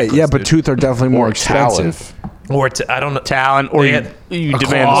 fucking okay, necklace, yeah, but dude. tooth are definitely more Or talon. expensive. Or I don't know. Talon, or They you, had you a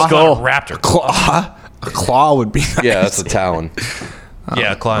demand claw? a skull. Raptor. Claw, a claw would be. Nice. Yeah, that's a talon.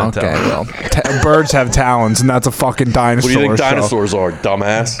 Yeah, claw and Okay, talon. well, birds have talons, and that's a fucking dinosaur. What do you think so- dinosaurs are,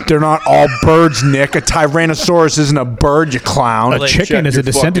 dumbass? They're not all birds, Nick. A Tyrannosaurus isn't a bird, you clown. A Like, chicken check is a your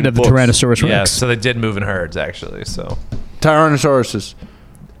descendant fucking of the books. Tyrannosaurus Yeah, Rex. so they did move in herds, actually. So, Tyrannosauruses.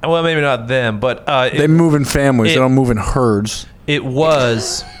 well, maybe not them, but They move in families. it- They don't move in herds. it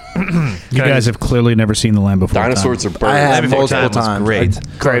was. You guys have clearly never seen The Land Before Dinosaurs are Time. birds. I have Land Before multiple Time was times.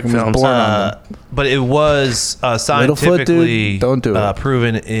 great. Great was films. born on them. But it was Littlefoot, scientifically dude, don't do it.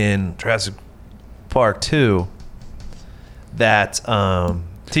 proven in Jurassic Park 2 that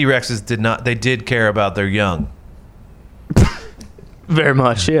T-Rexes did care about their young. Very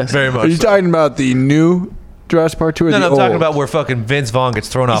much, yes. Very much. Are you so. talking about the new Jurassic Park 2 or No, the I'm old? talking about where fucking Vince Vaughn gets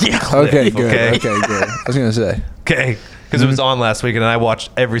thrown off a cliff. Okay, good. Okay, Okay, good. I was going to say. okay. Because it was on last week, and I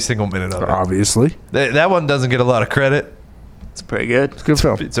watched every single minute of it. Obviously. That one doesn't get a lot of credit. It's pretty good. Good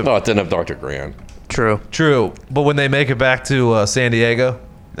film. It's a, No, it didn't have Dr. Grant. True. true, but when they make it back to San Diego,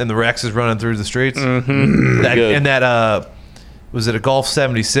 and the Rex is running through the streets, Good. and that was it a Golf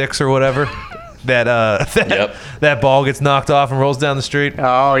 76 or whatever? Yep. That ball gets knocked off and rolls down the street.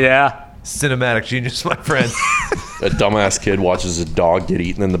 Oh, yeah. Cinematic genius, my friend. A dumbass kid watches a dog get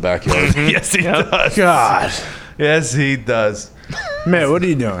eaten in the backyard. Yes, he does. God. Yes, he does. Man, what are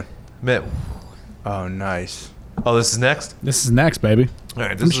you doing? Man. Oh, nice. Oh, this is next? This is next, baby. All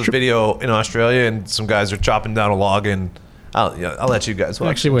right, this is a video in Australia, and some guys are chopping down a log, and I'll let you guys watch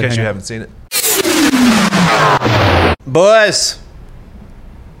Actually, wait, in case you hang on. haven't seen it. Boys,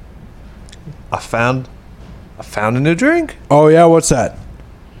 I found a new drink. Oh, yeah, what's that?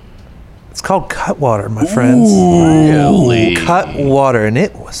 It's called Cutwater, my friends. Really? Cutwater, and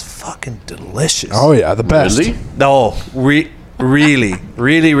it was fucking delicious. Oh, yeah, the best. Really? No, really. Really?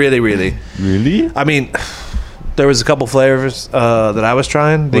 I mean, there was a couple flavors that I was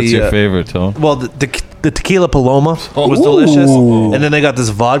trying. What's your favorite, Tone? Well, the tequila Paloma was delicious, and then they got this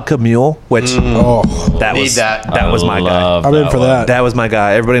vodka mule, which Oh, that was my guy. love I'm in for one. that. That was my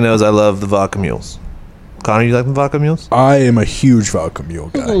guy. Everybody knows I love the vodka mules. Connor, you like the vodka mules? I am a huge vodka mule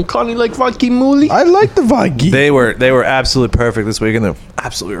guy. Connie like vodka mooly? I like the vodka. They were absolutely perfect this weekend. They're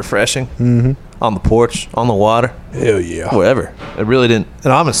absolutely refreshing. Mm-hmm. On the porch, on the water, Hell yeah. wherever. It really didn't,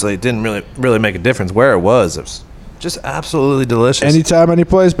 and honestly, it didn't really make a difference where it was. It was just absolutely delicious. Anytime, any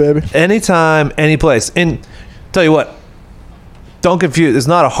place, baby. Anytime, any place. And tell you what, don't confuse. It's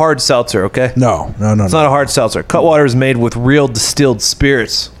not a hard seltzer, okay? No. It's not a hard seltzer. Cutwater is made with real distilled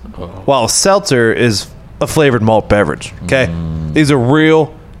spirits, while a seltzer is a flavored malt beverage. Okay, these are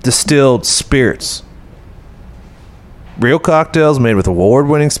real distilled spirits. Real cocktails made with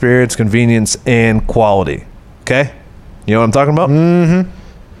award-winning spirits, convenience, and quality. Okay, you know what I'm talking about? Mm-hmm.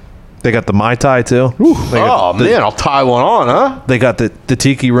 They got the Mai Tai too. They got the- man, I'll tie one on, huh? They got the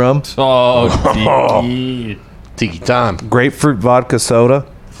tiki rum, Oh, Tiki time. grapefruit vodka soda.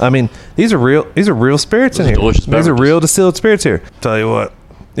 I mean, these are real spirits in Those are here. delicious These are beverages. real distilled spirits here. Tell you what.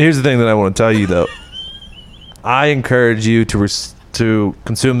 Here's the thing that I want to tell you though. I encourage you to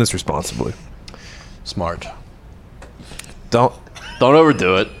consume this responsibly. Smart. Don't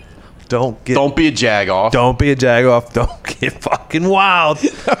overdo it. don't Don't be a jag-off. Don't be a jag-off. Don't get fucking wild.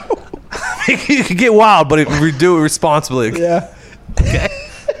 You can get wild, but we do it responsibly. Yeah.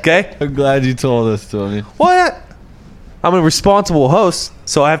 Okay? I'm glad you told us, Tony. What? I'm a responsible host,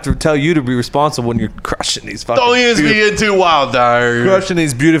 so I have to tell you to be responsible when you're crushing these fucking... Don't use me into wild dog. Crushing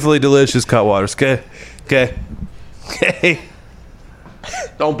these beautifully delicious cutwaters, okay? Okay.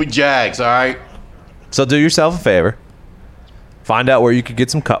 Don't be jags, all right? So do yourself a favor. Find out where you could get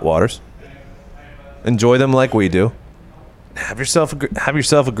some cutwaters. Enjoy them like we do. Have yourself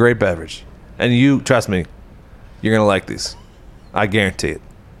a great beverage. And you, trust me, you're going to like these. I guarantee it.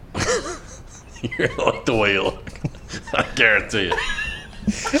 You're going to like the way you look. I guarantee it.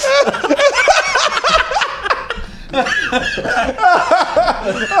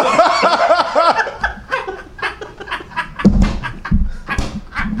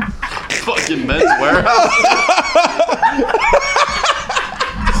 Fucking Men's Warehouse.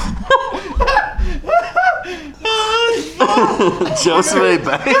 Joseph A.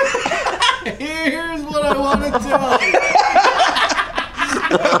 Bank. Here's what I want to tell you.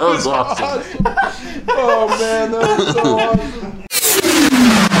 That was awesome. Oh man, that was so awesome.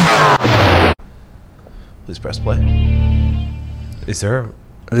 Please press play. Is there...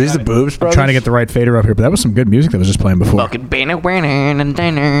 Are these the Boobs Brothers? I'm trying to get the right fader up here, but that was some good music that was just playing before. Fucking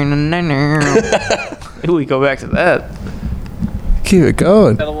we go back to that. Keep it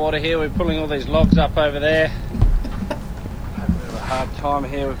going. The water here, we're pulling all these logs up over there. Having a bit of a hard time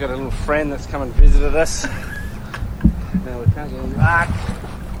here. We've got a little friend that's come and visited us. No, we can't get any work.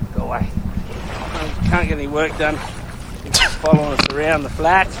 Go away. Can't get any work done. He's just following us around the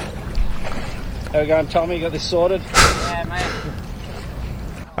flat. How we going, Tommy? You got this sorted? Yeah, mate.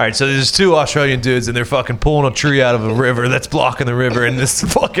 All right, so there's two Australian dudes, and they're fucking pulling a tree out of a river that's blocking the river, and this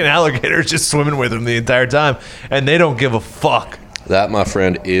fucking alligator is just swimming with them the entire time, and they don't give a fuck. That, my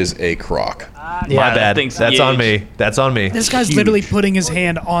friend, is a croc. My bad. That's on me. That's on me. This guy's literally putting his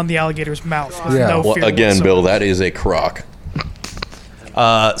hand on the alligator's mouth. With no fear Again, whatsoever. Bill, that is a croc.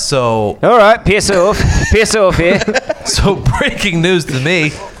 So... All right, piss off here. So breaking news to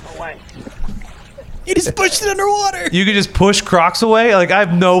me... He just pushed it underwater. You can just push crocs away? Like, I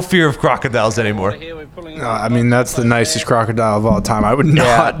have no fear of crocodiles anymore. I mean, that's the nicest crocodile of all time. I would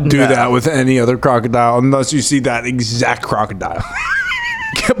not do that with any other crocodile unless you see that exact crocodile.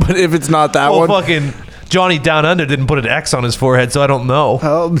 But if it's not that one... fucking Johnny Down Under didn't put an X on his forehead, so I don't know.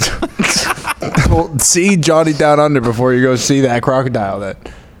 Well, see Johnny Down Under before you go see that crocodile. That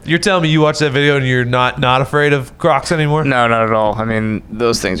You're telling me you watched that video and you're not afraid of crocs anymore? No, not at all. I mean,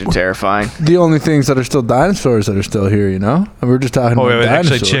 those things are terrifying. the only things that are still dinosaurs that are still here, you know? And we're just talking about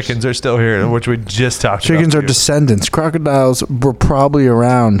dinosaurs. Actually, chickens are still here, which we just talked about. Chickens are descendants. Crocodiles were probably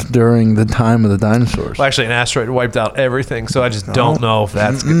around during the time of the dinosaurs. Well, actually, an asteroid wiped out everything, so I just don't know if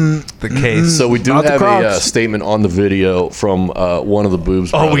that's the case. So we do Not the have a crocs. statement on the video from one of the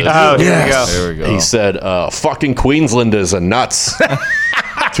Boobs Oh, we do? brothers. Yes. There we go. He said, fucking Queenslanders are nuts.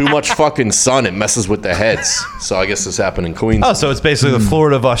 Too much fucking sun, it messes with their heads. So I guess this happened in Queensland. Oh, so it's basically the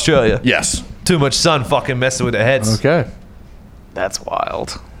Florida of Australia. Yes. Too much sun fucking messing with their heads. Okay. That's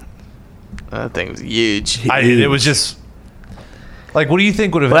wild. That thing was huge. It was just... Like, what do you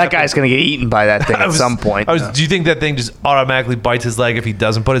think would have Well, that happened? guy's going to get eaten by that thing at some point. Do you think that thing just automatically bites his leg if he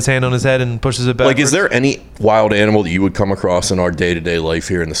doesn't put his hand on his head and pushes it back? Like, is there any wild animal that you would come across in our day-to-day life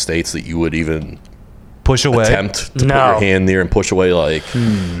here in the States that you would even push away? attempt to No. put your hand there and push away? Like,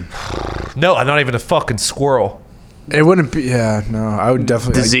 No, not even a fucking squirrel. It wouldn't be. Yeah, no. I would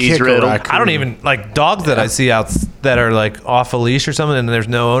definitely Disease kick a riddled. raccoon. I don't even like dogs that I see out that are like off a leash or something, and there's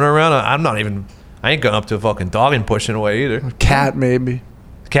no owner around. I'm not even. I ain't going up to a fucking dog and pushing away either. Cat maybe.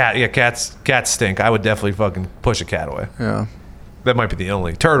 Cats stink. I would definitely fucking push a cat away. Yeah. That might be the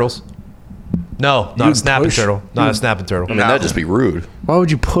only. Turtles. No, not a You'd snapping push- turtle. Not a snapping turtle. I mean, that'd just be rude. Why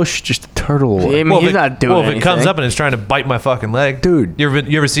would you push just a turtle away? I mean, he's not doing Well, if anything. it comes up and it's trying to bite my fucking leg, Dude. You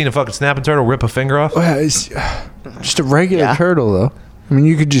ever seen a fucking snapping turtle rip a finger off? Well, it's just a regular turtle, though. I mean,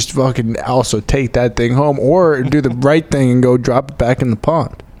 you could just fucking also take that thing home or do the right thing and go drop it back in the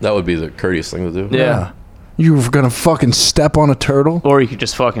pond. That would be the courteous thing to do. Yeah. You were going to fucking step on a turtle? Or you could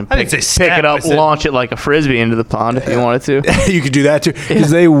just fucking I didn't pick say it step, up, I said- launch it like a frisbee into the pond if you wanted to. You could do that, too. Because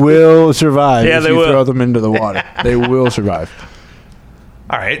they will survive Yeah, if they you will. throw them into the water. They will survive.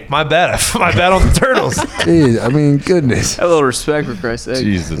 All right, my bad. My bad on the turtles. Jeez, I mean, goodness. A little respect for Christ's sake.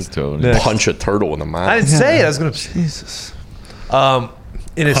 Jesus, Tony. Yeah. Punch a turtle in the mouth. I didn't say it. I was gonna. Jesus.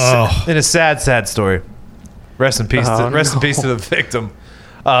 In a sad story. Rest in peace. Rest in peace to the victim.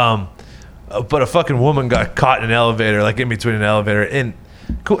 But a fucking woman got caught in an elevator, like in between an elevator. And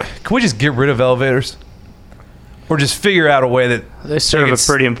can we just get rid of elevators, or just figure out a way that They serve a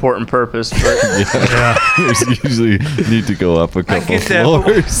pretty important purpose. But There's usually need to go up a couple get that,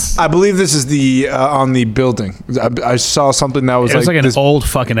 floors. I believe this is the on the building. I saw something that was It was like an this. old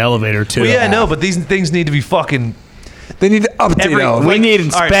fucking elevator too. Well, yeah, I know, but these things need to be fucking. They need to update elevators. We need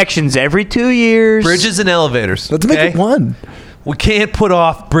inspections every 2 years. Bridges and elevators. Let's make it one. We can't put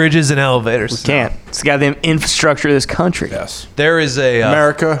off bridges and elevators. We can't. It's the goddamn infrastructure of this country. Yes. There is a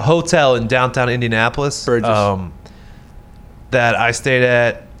America hotel in downtown Indianapolis that I stayed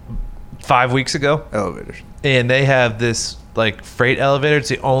at 5 weeks ago. Elevators. And they have this like freight elevator. It's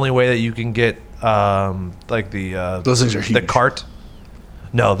the only way that you can get like the those things are huge. The cart.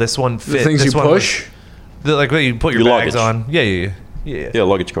 No, this one fit. The things this you one push. Like you put your bags on. Yeah.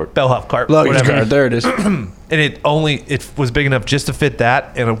 Luggage cart. Bellhop cart. Luggage whatever. cart. There it is. And it was big enough just to fit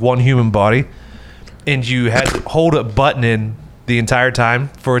that and one human body, and you had to hold a button in the entire time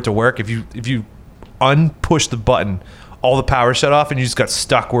for it to work. If you unpush the button, all the power shut off, and you just got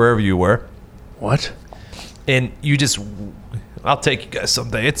stuck wherever you were. What? And you just, I'll take you guys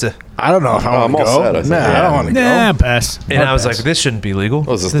someday. I don't know if I want to go. I don't want to go. Nah, pass. And I was like, this shouldn't be legal.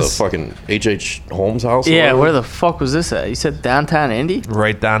 Was this the fucking H.H. Holmes house? Yeah, where the fuck was this at? You said downtown Indy?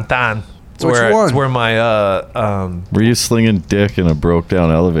 Right downtown. It's Which where, one? It's where my Were you slinging dick in a broke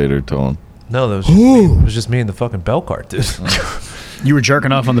down elevator, Tone? No, that was just me. It was just me in the fucking bell cart, dude. You were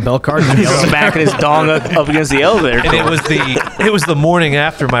jerking off on the bell cart? Smacking his dong up against the elevator. And it was the morning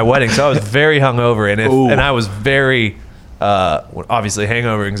after my wedding, so I was very hungover, and I was very obviously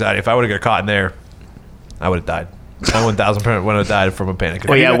hangover anxiety. If I would have got caught in there, I would have died. I 1,000% would have died from a panic attack.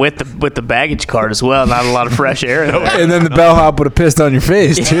 Well, yeah, with the baggage cart as well. Not a lot of fresh air in there. And then the bellhop would have pissed on your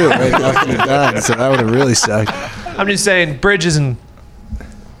face too. Right? After you died, so that would have really sucked. I'm just saying, bridges and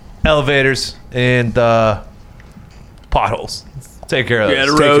elevators and potholes. Take care of those. Yeah,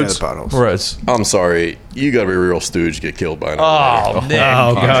 the Take care of roads. the potholes. Roads. I'm sorry. You got to be a real stooge to get killed by an Oh, elevator. Nick.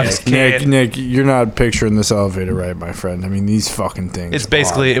 Oh, God. Nick, you're not picturing this elevator right, my friend. I mean, these fucking things.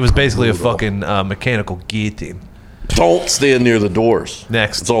 It was basically a fucking mechanical guillotine. Don't stand near the doors.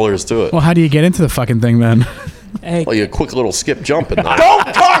 Next. That's all there is to it. Well, how do you get into the fucking thing then? Hey, Well, you a quick little skip jump in there.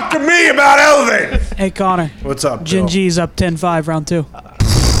 Don't talk to me about elevators. hey, Connor. What's up, Gin Bill? G's up 10-5 round 2.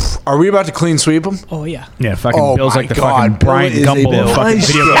 Are we about to clean sweep them? Oh yeah. Yeah, fucking Oh Bill's my like the God, fucking Bill Brian is a Gumble of fucking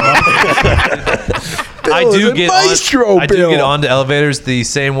maestro. video. I is do a get maestro, I do Bill. get onto elevators the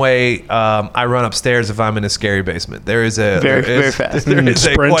same way I run upstairs if I'm in a scary basement. There is Very fast. There is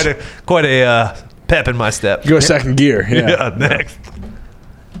Sprint. quite a pep in my step. Go second gear. Yeah. Next.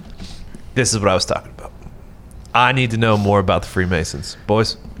 This is what I was talking about. I need to know more about the Freemasons,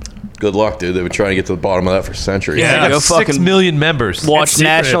 boys. Good luck, dude. They've been trying to get to the bottom of that for centuries. They go got 6 fucking million members. Watch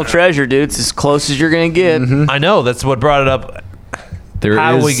National Treasure, dude. It's as close as you're going to get. I know. That's what brought it up.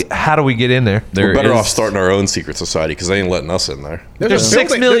 How do we get in there? We're better off starting our own secret society because they ain't letting us in there. There's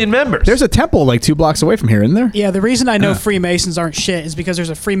 6 million members. There's a temple like 2 blocks away from here, isn't there? Yeah, the reason I know Freemasons aren't shit is because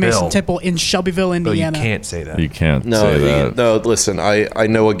there's a Freemason Bill. temple in Shelbyville, Bill, you Indiana. can't say that. You can't say say that. No, listen, I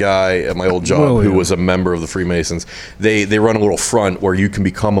know a guy at my old job who was a member of the Freemasons. They run a little front where you can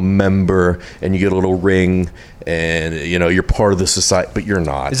become a member and you get a little ring and you're part of the society, but you're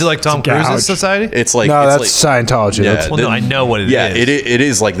not. Is it like Tom Cruise's society? It's like No, it's that's like, Scientology. Yeah, That's- Well, no, I know what it is. yeah, it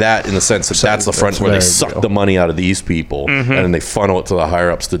is like that in the sense that that's the front where they suck the money out of these people and then they funnel it to the higher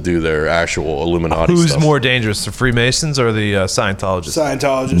ups to do their actual Illuminati Who's stuff. more dangerous, the Freemasons or the Scientologists?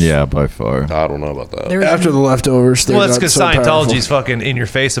 Scientologists. Yeah, by far. I don't know about that. After the leftovers, they're Well, that's not because so Scientology's powerful. fucking in your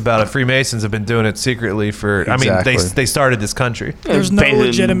face about it. Freemasons have been doing it secretly for. I Exactly. mean, they started this country. There's no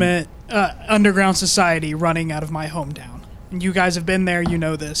legitimate underground society running out of my hometown. And you guys have been there, you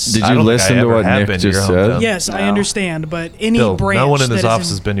know this. Did you listen to what Nick just said? Yes, I understand, but any Bill, branch no one in this that is office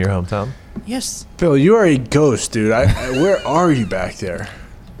has been to your hometown. Yes. Bill, you are a ghost, dude. Where are you back there?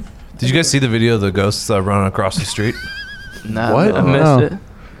 Did you guys see the video of the ghosts running across the street? No, What? I missed it.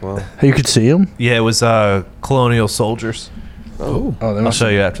 Well, You could see them. Yeah, it was colonial soldiers. Oh, I'll show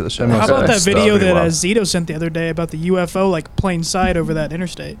you after the show. How about that video that Wow. Zito sent the other day about the UFO like plain sight over that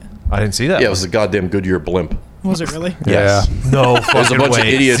interstate? I didn't see that. Yeah, it was a goddamn Goodyear blimp. Was it really? Yes. No There's a fucking bunch way. of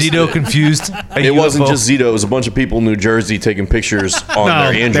idiots. Zito confused. It wasn't just Zito. It was a bunch of people in New Jersey taking pictures on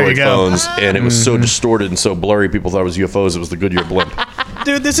their there you Android go. phones, and it was so distorted and so blurry. People thought it was UFOs. It was the Goodyear blimp.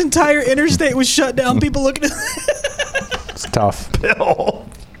 Dude, this entire interstate was shut down. People looking at It's tough. Bill.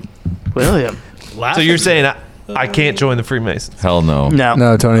 William. So you're saying I can't join the Freemasons, Hell no. No.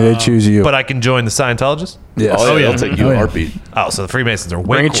 No, Tony, they choose you. but I can join the Scientologists? yes. Oh, yeah, they'll take you in a heartbeat. Oh, so the Freemasons are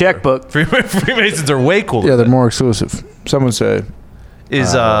way Bring a cooler. checkbook. Freemasons are way cooler. Yeah, they're more exclusive. Someone say.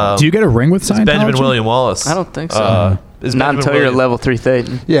 Is Do you get a ring with is Scientology? Benjamin William Wallace? I don't think so. Is Not Benjamin until you're at William, level 3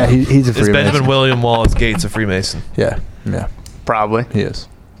 Thetan. Yeah, he's a is Freemason. Benjamin William Wallace Gates a Freemason? Yeah, Probably. he is.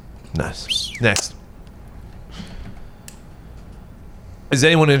 Nice. Next. Is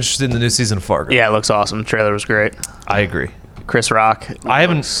anyone interested in the new season of Fargo? Yeah, it looks awesome. The trailer was great. I agree. Chris Rock. I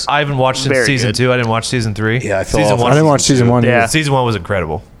haven't watched since Very season good. 2. I didn't watch season 3. Yeah, I fell season off. I didn't watch season 1. Yeah. Season 1 was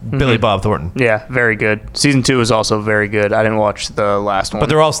incredible. Billy Bob Thornton. Yeah, very good. Season 2 was also very good. I didn't watch the last one. But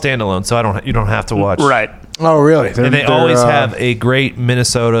they're all standalone, so you don't have to watch. right. Oh, really? And they always have a great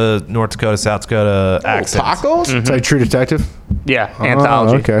Minnesota, North Dakota, South Dakota accent. Tacos? It's like True Detective. Yeah,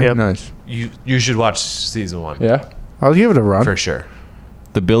 anthology. Okay, Yep. nice. You should watch season 1. Yeah, I'll give it a run. For sure.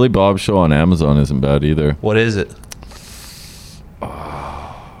 The Billy Bob Show on Amazon isn't bad either. What is it?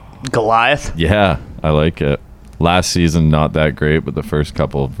 Goliath. Yeah, I like it. Last season, not that great, but the first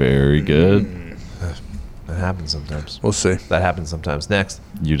couple, very good. That happens sometimes. We'll see. That happens sometimes. Next.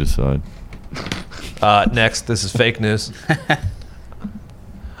 You decide. Next, this is fake news.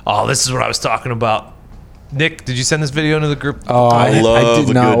 Oh, this is what I was talking about. Nick, did you send this video into the group? Oh, I love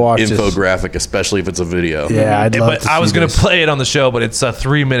did a not good watch this. infographic, especially if it's a video. Yeah, I'd love to I was see going this. to play it on the show, but it's a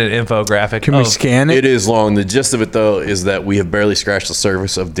 3-minute infographic. Can we scan it? It is long. The gist of it, though, is that we have barely scratched the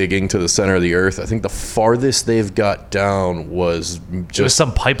surface of digging to the center of the earth. I think the farthest they've got down was Just just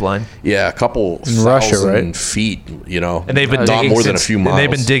some pipeline. a couple In Russia, thousand right? feet. You know, And they've been not digging more than a since- few miles. And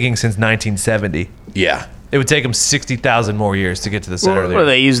they've been digging since 1970. Yeah. It would take them 60,000 more years to get to the center of the What are earth.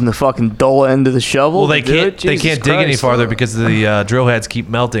 they using the fucking dull end of the shovel? Well, they to do can't. it? They Jesus can't dig any Christ. farther because the drill heads keep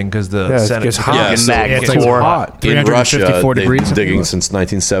melting because the Yeah, it center gets hot. Yeah, so Magnet it's like core. hot. in Russia, 354 they've degrees. been digging since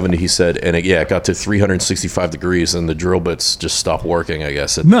 1970, he said, and it got to 365 degrees, and the drill bits just stopped working, I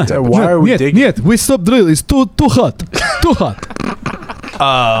guess. No, Why are we digging? Нет, we stopped drilling. It's too hot. Too hot.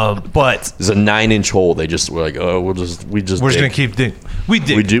 But There's a 9-inch hole. They just were like, oh, we're just dig. gonna keep digging. We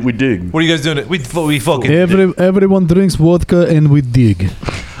dig. We dig. What are you guys doing? We fucking dig. Everyone drinks vodka and we dig.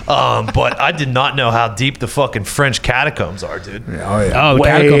 But I did not know how deep the fucking French catacombs are, dude. Oh, yeah. Oh, the Way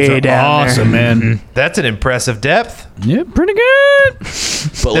catacombs are down awesome, man. That's an impressive depth. Yeah, pretty good.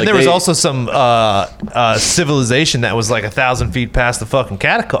 But Then there was also some civilization that was like 1,000 feet past the fucking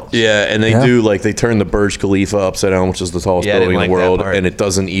catacombs. Yeah, and they turn the Burj Khalifa upside down, which is the tallest Yeah, I didn't building in the like that world, part. and it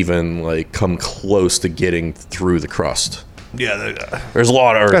doesn't even like come close to getting through the crust. Yeah, There's a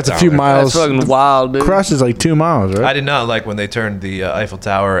lot of earth. That's a down few there. miles. That's fucking wild, dude. Crust is like 2 miles, right? I did not like when they turned the Eiffel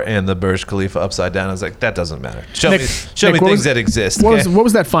Tower and the Burj Khalifa upside down. I was like, that doesn't matter. Show Nick, me Nick, what things was- that exist. What okay?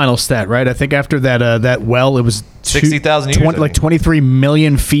 was that final stat, right? I think after that well, it was 60,000 years, I like think. 23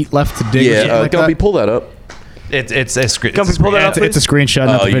 million feet left to dig. or something Yeah, like Gumpy, that. pull that up. It's a script. Come pull that up, It's a screenshot,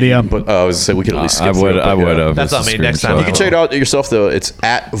 not the video. But I was gonna say we could at least skip I would through it, but yeah. have. That's It's on a me next time. screenshot. You can check it out yourself though. It's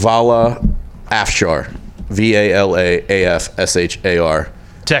at Vala Afshar, VALAAFSHAR.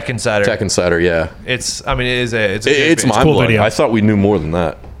 Tech Insider. Tech Insider, yeah. It's a good It's video. mind cool blowing. video. I thought we knew more than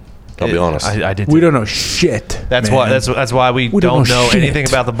that. I'll be honest. I did. We too. don't know shit. That's man. why. That's why we don't don't know know shit. anything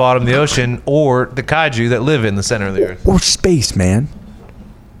about the bottom of the ocean or the kaiju that live in the center of the earth. Or space, man.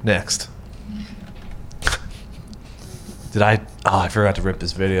 Next. Did I? Oh, I forgot to rip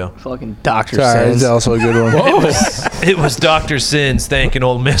this video. Fucking Dr. Sorry, Sins. it's also a good one. It was Dr. Sins thanking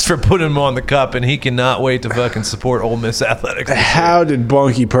Ole Miss for putting him on the cup, and he cannot wait to fucking support Ole Miss athletics. How did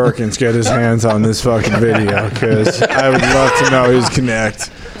Bunky Perkins get his hands on this fucking video? Because I would love to know his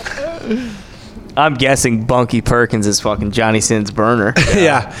connect. I'm guessing Bunky Perkins is fucking Johnny Sins' burner.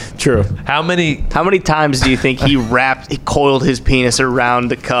 Yeah, true. How many? How many times do you think he coiled his penis around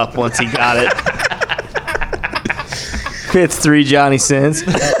the cup once he got it? It's 3 Johnny Sins.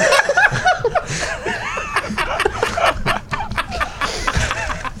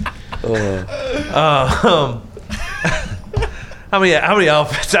 How many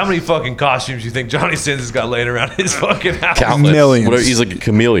outfits? How many fucking costumes you think Johnny Sins has got laying around his fucking house? Countless. Millions. Whatever, he's like a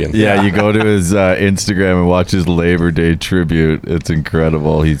chameleon. Yeah, you go to his Instagram and watch his Labor Day tribute. It's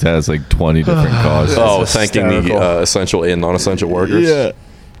incredible. He has like 20 different costumes. Oh, thanking the hysterical. essential and non-essential workers. Yeah.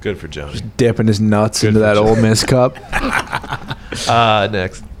 Good for Johnny. Dipping his nuts into that Ole Miss cup.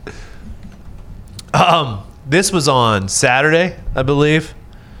 Next. This was on Saturday, I believe.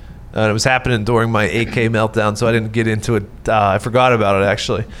 It was happening during my 8K meltdown, so I didn't get into it. I forgot about it,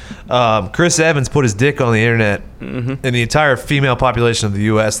 actually. Chris Evans put his dick on the internet, and the entire female population of the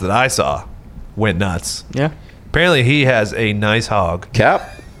U.S. that I saw went nuts. Yeah. Apparently, he has a nice hog. Cap?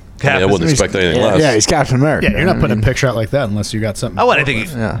 Cap I is- wouldn't expect anything less. Yeah, he's Captain America. Yeah, you're not putting a picture out like that unless you got something. Oh, I think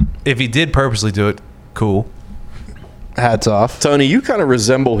Yeah. if he did purposely do it, cool. Hats off. Tony, you kind of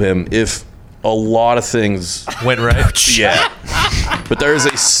resemble him if a lot of things Went right. Yeah. But there is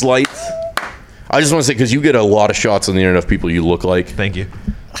a slight. I just want to say, because you get a lot of shots on the internet of people you look like. Thank you.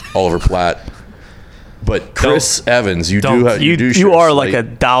 Oliver Platt. But Chris Evans, you don't- do have. You do share are like slight- a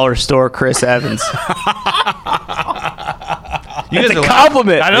dollar store Chris Evans. You It's guys a are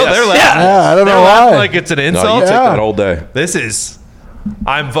compliment. laughing. I know Yes. they're laughing. Yeah, I don't They're know laughing why. like it's an No, insult. you take Yeah. that all day. This is.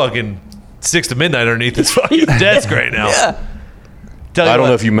 I'm fucking 6 to midnight underneath this fucking desk right now. I don't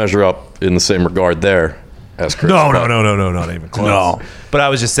know if you measure up in the same regard there as Chris. No, not even close. No. But I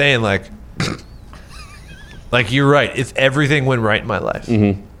was just saying, like you're right. If everything went right in my life,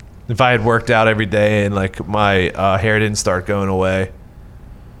 if I had worked out every day and like my hair didn't start going away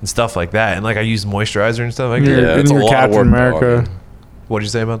and stuff like that, and like I used moisturizer and stuff like that. Yeah, in it's a your lot of Captain work, America. What did you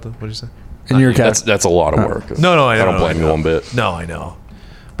say about that? What did you say? In your Captain. That's a lot of work. No, I don't blame you one bit. No, I know.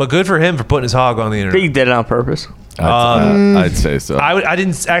 But good for him for putting his hog on the I internet. think he did it on purpose. I'd say so. I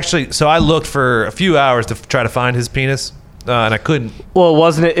didn't actually. So I looked for a few hours to try to find his penis, and I couldn't. Well,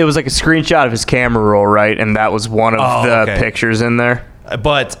 wasn't it? It was like a screenshot of his camera roll, right? And that was one of the pictures in there.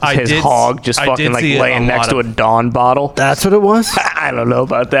 But his hog just fucking like laying next to a Dawn bottle. That's what it was? I don't know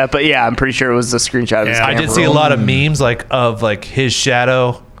about that, but yeah, I'm pretty sure it was the screenshot of his camera I did see a roll. lot of memes like of like his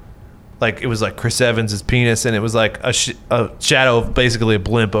shadow, like it was like Chris Evans' penis, and it was like a shadow of basically a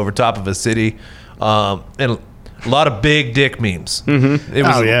blimp over top of a city, and a lot of big dick memes. Mm-hmm. It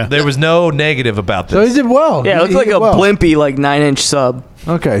was, there was no negative about this. So he did well. Yeah, it looked like a blimpy, like 9-inch sub.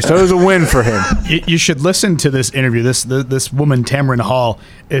 Okay, so it was a win for him. You should listen to this interview. This woman, Tamron Hall,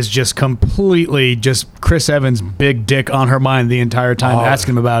 is just completely just Chris Evans' big dick on her mind the entire time,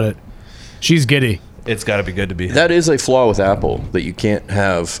 asking him about it. She's giddy. It's got to be good to be. That is a flaw with Apple, that you can't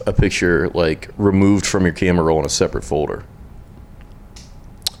have a picture like removed from your camera roll in a separate folder.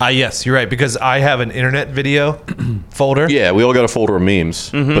 Yes, you're right, because I have an internet video folder. Yeah, we all got a folder of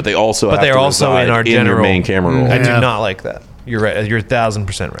memes, but they also But they're also in our general your main camera roll. I do not like that. You're right. You're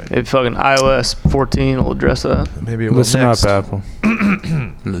 1,000% right. If fucking iOS 14 will address that. Maybe it will Listen next. up, Apple.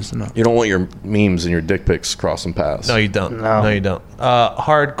 Listen up. You don't want your memes and your dick pics crossing paths. No, you don't. No. No, you don't.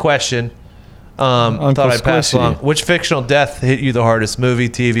 Hard question. Thought I'd pass along. Which fictional death hit you the hardest? Movie,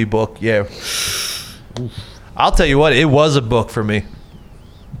 TV, book? Yeah. I'll tell you what. It was a book for me.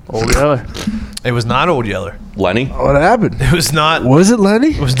 Old Yeller. It was not Old Yeller. Lenny? What happened? It was not. Was it Lenny?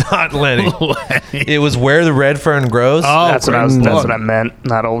 It was not Lenny. It was Where the Red Fern Grows. Oh, That's what I meant,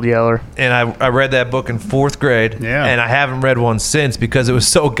 not Old Yeller. And I read that book in 4th grade. Yeah. And I haven't read one since because it was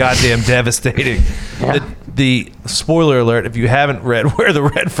so goddamn devastating. The spoiler alert, if you haven't read Where the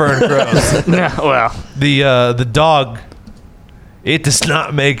Red Fern Grows, Well, the dog, it does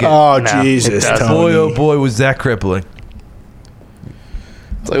not make it. Oh, No, Jesus. it doesn't. Tony. Boy, oh boy, was that crippling.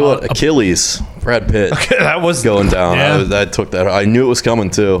 Tell you what, Achilles, Brad Pitt, That was going down. Yeah. That took that. I knew it was coming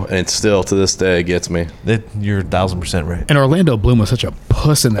too, and it still to this day gets me. You're 1,000% right. And Orlando Bloom was such a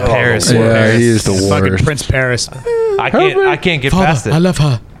puss in that. Paris. Yeah, he is the Fucking worst. Prince Paris. I can't get past it. I love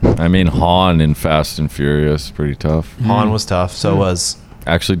her. I mean, Han in Fast and Furious, pretty tough. Han was tough. So was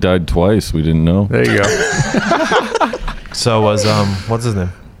Actually died twice. We didn't know. there you go. what's his name?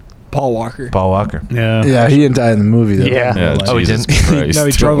 Paul Walker. Paul Walker. Yeah. Yeah, he didn't die in the movie, though. Yeah. Yeah, Oh, he Jesus didn't? Christ. No,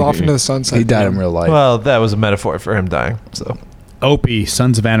 he drove off Tony. into the sunset. He died in real life. Well, that was a metaphor for him dying. So Opie,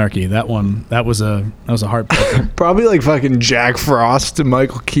 Sons of Anarchy. That was a heartbreaker. Probably like fucking Jack Frost and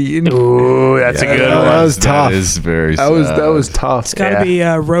Michael Keaton. Ooh, that's a good that one. was tough. That is very That was tough. It's got to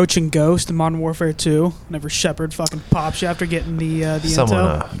Yeah. be Roach and Ghost in Modern Warfare 2. Whenever Shepard fucking pops you after getting the someone,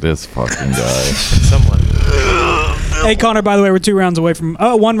 intel. This fucking guy. someone. Hey, Connor, by the way, we're 1 round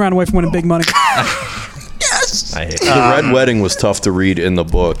away from winning big money. I hate The Red Wedding was tough to read in the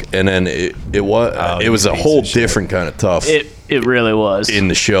book, and then it was a whole different kind of tough It really was. in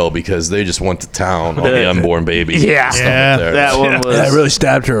the show because they just went to town on the unborn baby. Yeah. Yeah. That one was. Yeah, I really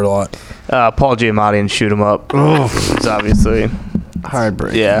stabbed her a lot. Paul Giamatti and Shoot 'Em Up. It's obviously.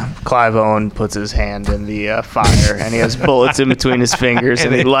 Heartbreak. Yeah. Clive Owen puts his hand in the fire and he has bullets in between his fingers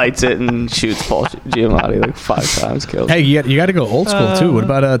and he lights it and shoots Paul Giamatti like 5 times. Kills him. Hey, you got to go old school too. What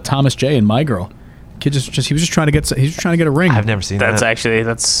about Thomas J and My Girl? Kid he was just trying to get a ring. I've never seen That's that. actually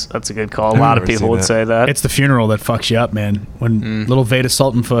that's a good call. A lot of never people seen would that. say that. It's the funeral that fucks you up, man. When little Veda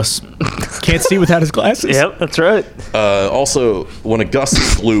Sultanfuss can't see without his glasses. Yep, that's right. Also, when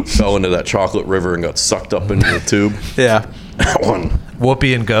Augustus Gloop fell into that chocolate river and got sucked up into the tube, Yeah. that one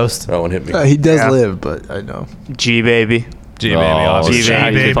Whoopi and Ghost. hit me. He does Yeah. live, but I know. G Baby. G Baby. Oh, obviously. G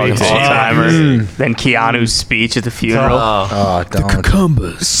Baby. Baby. Fucking G all-timer. Baby. Then Keanu's speech at the funeral. Oh, don't.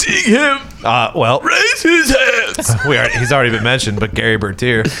 Cucumbers. See him Well, raise his hands. he's already been mentioned, but Gary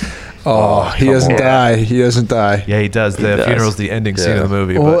Bertier. Oh, he doesn't die. He doesn't die. Yeah, he does. The does. funeral's the ending scene Yeah. of the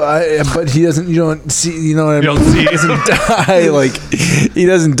movie. Well, But but he doesn't. You don't see. You know what I mean? You don't see- He doesn't die like. He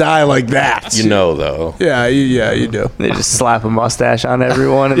doesn't die like that. You know, though. Yeah, you do. They just slap a mustache on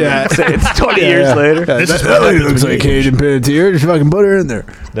everyone and Yeah. then say it's 20 years later. Yeah, that lady looks like Cajun Panettiere. Just fucking put her in there.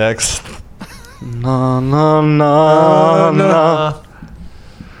 next. No, no, no, no.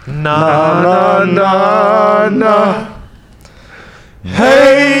 No, no, no.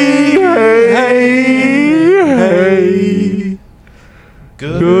 Hey, hey, hey.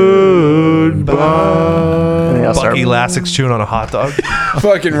 Goodbye. Bucky Lassik's chewing on a hot dog.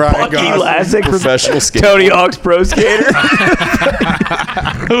 Fucking Ryan Bucky Gosling. Lassick, Professional skater. Tony Hawk's pro skater.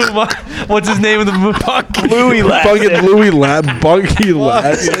 What's his name in the movie? Louis Fucking Lassick. Louis Bunky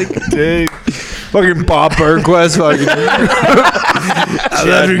Lassick. Dude. Fucking Bob Burnquist. Fucking. I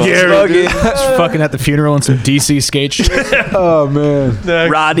love you, Gary. Just fucking at the funeral and some DC skate shit. Oh,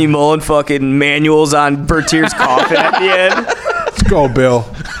 man. Rodney Mullen fucking manuals on Bertier's coffin at the end. Let's go, Bill.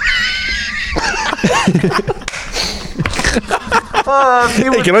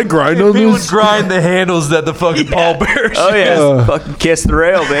 Hey, can I grind on He would this? grind the handles that the fucking Paul Bear. Oh yeah, fucking kiss the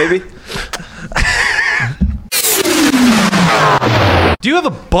rail, baby. Do you have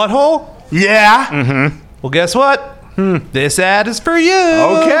a butthole? Yeah. Well, guess what? This ad is for you.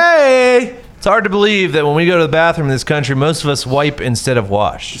 Okay. It's hard to believe that when we go to the bathroom in this country, most of us wipe instead of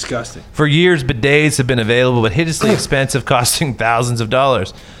wash. Disgusting. For years, bidets have been available, but hideously expensive, costing thousands of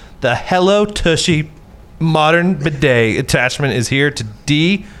dollars. The Hello Tushy modern bidet attachment is here to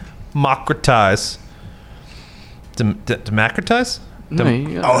democratize. Democratize?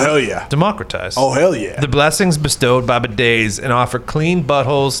 Oh, hell yeah. Democratize. Oh, hell yeah. The blessings bestowed by bidets and offer clean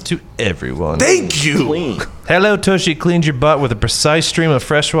buttholes to everyone. Thank you. Hello Tushy cleans your butt with a precise stream of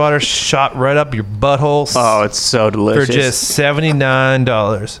fresh water shot right up your butthole. Oh, it's so delicious. For just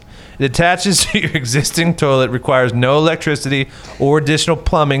 $79. It attaches to your existing toilet, requires no electricity or additional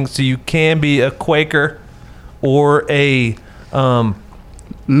plumbing, so you can be a Quaker or a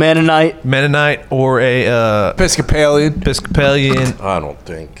Mennonite or a Episcopalian. I don't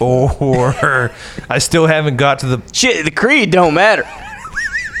think. Or I still haven't got to the shit. The creed don't matter.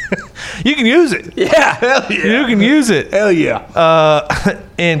 You can use it. Yeah, hell yeah. You can use it. Hell yeah.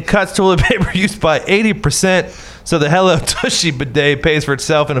 And cuts toilet paper use by 80%. So the Hello Tushy bidet pays for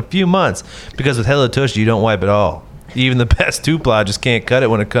itself in a few months. Because with Hello Tushy, you don't wipe at all. Even the best two-ply just can't cut it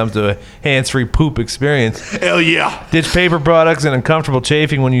when it comes to a hands-free poop experience. Hell yeah. Ditch paper products and uncomfortable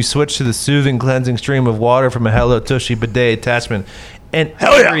chafing when you switch to the soothing, cleansing stream of water from a Hello Tushy bidet attachment. And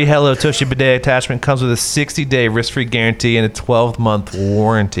every Hello Tushy bidet attachment comes with a 60-day risk-free guarantee and a 12-month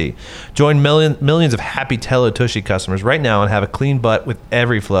warranty. Join millions of happy Hello Tushy customers right now and have a clean butt with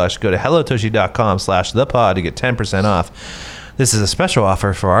every flush. Go to hellotushy.com/thepod to get 10% off. This is a special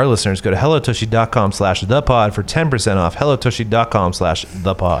offer for our listeners. Go to hellotushy.com/thepod for 10% off.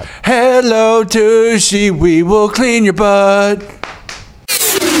 hellotushy.com/thepod. Hello Tushy, we will clean your butt.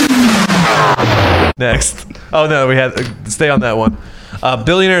 Next. Oh no, we had stay on that one.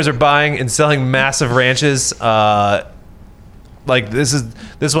 Billionaires are buying and selling massive ranches. Like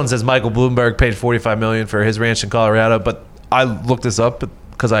this one says Michael Bloomberg paid $45 million for his ranch in Colorado, but I looked this up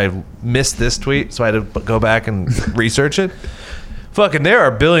because I missed this tweet, so I had to go back and research it. Fucking, there are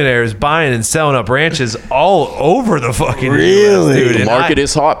billionaires buying and selling up ranches all over the fucking Really? US, dude. The And market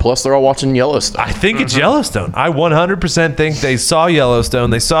is hot. Plus, they're all watching Yellowstone. I think it's Yellowstone. I 100% think they saw Yellowstone.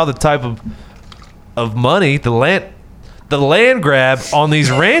 They saw the type of money, the land grab on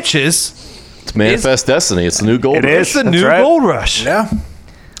these ranches. It's manifest destiny. It's the new gold. rush. It's the new gold rush. Yeah.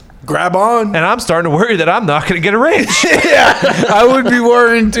 Grab on. And I'm starting to worry that I'm not going to get a ranch. Yeah. I would be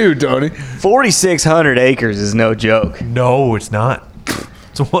worrying too, Tony. 4,600 acres is no joke. No, it's not.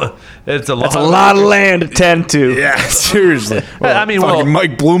 It's a lot. That's a lot of land to tend to. Yeah, seriously. I mean, fucking well,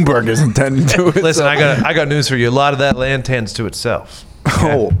 Mike Bloomberg is intending to it. listen, I got news for you. A lot of that land tends to itself.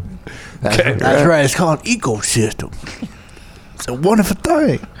 Oh. That's right. It's called an ecosystem. It's a wonderful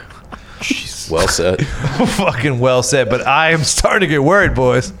thing. Well said. Fucking well said. But I am starting to get worried,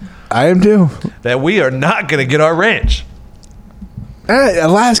 boys, I am too. that we are not going to get our ranch.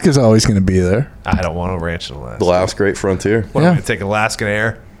 Alaska's always going to be there. I don't want a ranch in Alaska. The last great frontier. What, am I going to take Alaskan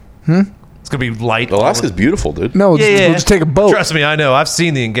air? It's going to be light. Alaska's beautiful, dude. No, Yeah, we'll just take a boat. Trust me, I know. I've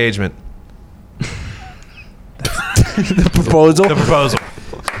seen the engagement. The proposal. The proposal.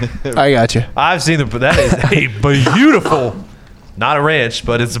 I got you. I've seen that is a beautiful, not a ranch,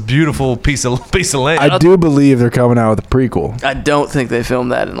 but it's a beautiful piece of land. I do believe they're coming out with a prequel. I don't think they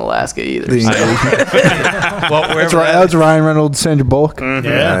filmed that in Alaska either. The engagement. Well, That's right. That's Ryan Reynolds, Sandra Bullock.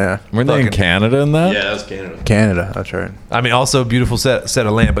 Yeah. Weren't they in Canada in that? Yeah, that's Canada. Canada. That's right. I mean, also a beautiful set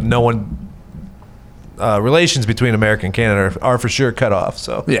of land, but no one. Relations between America and Canada are for sure cut off.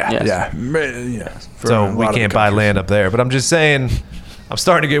 So Yeah. Yes. Yeah. For so a we lot of can't buy countries. land up there. But I'm just saying, I'm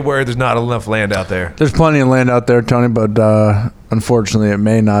starting to get worried. There's not enough land out there. There's plenty of land out there, Tony, but unfortunately, it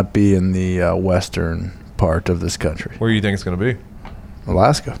may not be in the western part of this country. Where do you think it's going to be?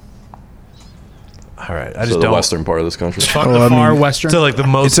 Alaska. All right, I So just the don't. western part of this country. The far western. So like the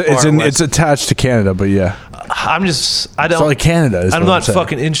most. It's attached to Canada, but yeah, I don't. it's like Canada. Is I'm what not saying.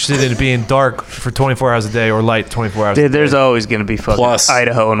 fucking interested in it being dark for 24 hours a day or light 24 hours. Dude, a day. there's always gonna be fucking Plus,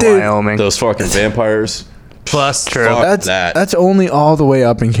 Idaho and dude, Wyoming. Those fucking vampires. Plus. Fuck That's only all the way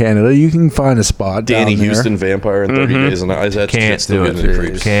up in Canada. You can find a spot. Danny down there. Houston vampire in 30 days and eyes. That Can't shit's still do giving me it.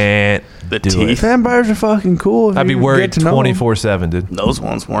 creeps. Can't The do teeth. it. Vampires are fucking cool. If I'd be you worried get to know 24/7, dude. Those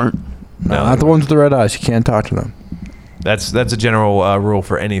ones weren't. them. No, not the ones with the red eyes. You can't talk to them. That's a general rule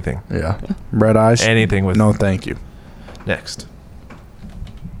for anything. Yeah, red eyes. Anything with No, thank you. Next.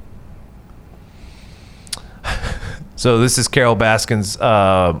 So this is Carol Baskin's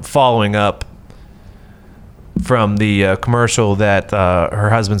following up from the commercial that her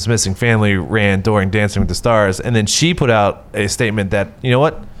husband's missing family ran during Dancing with the Stars, and then she put out a statement that, you know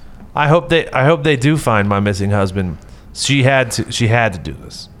what, I hope they do find my missing husband. She had to do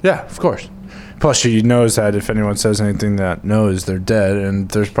this. Yeah, of course. Plus, she knows that if anyone says anything that knows, they're dead, and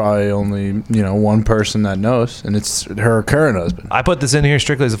there's probably only one person that knows, and it's her current husband. I put this in here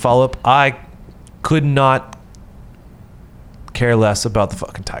strictly as a follow up. I could not care less about the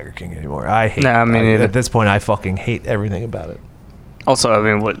fucking Tiger King anymore. I hate. Nah, I mean, at this point, I fucking hate everything about it. Also, I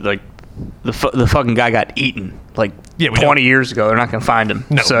mean, what like the fucking guy got eaten like Yeah, we 20 years ago. They're not gonna find him.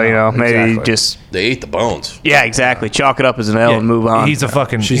 No, so you know, maybe exactly. just They ate the bones. yeah, exactly. Chalk it up as an L and move on. He's a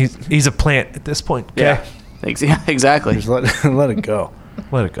fucking. He's a plant at this point. Okay? yeah. Yeah, exactly. Just let it go.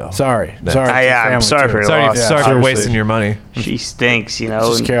 Let it go. Sorry. Yeah. Sorry. to I'm family, sorry too. for your Sorry, loss. Yeah, sorry for seriously. wasting your money. She stinks, you know. This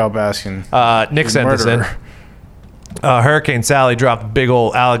is and- Carol Baskin. Nick sent this in. Murderer. Hurricane Sally dropped big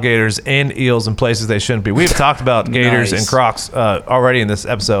old alligators and eels in places they shouldn't be. We've talked about gators Nice. and crocs already in this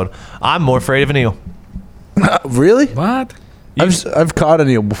episode. I'm more afraid of an eel. Really? What? I've caught an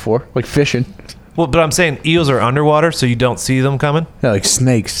eel before, like fishing. Well, but I'm saying eels are underwater, so you don't see them coming. Yeah, like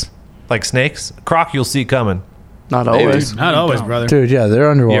snakes. Like snakes, croc you'll see coming. Not always. Not always, brother. Dude, yeah, they're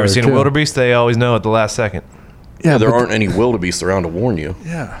underwater. You ever seen too. a wildebeest? They always know at the last second. Yeah, There but- aren't any wildebeest around to warn you.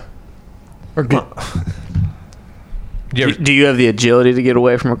 Yeah. Or good. You ever- Do you have the agility to get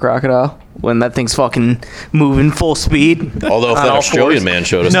away from a crocodile when that thing's fucking moving full speed? Although if On that all Australian fours? man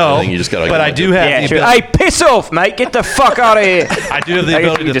showed us no, anything, you just gotta. but I do have Yeah, the sure. ability. Hey, piss off, mate! Get the fuck out of here! I do have the I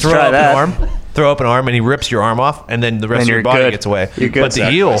guess ability you to just throw try up that. an arm. Throw up an arm and he rips your arm off, and then the rest And of your you're body good. gets away. You're good. But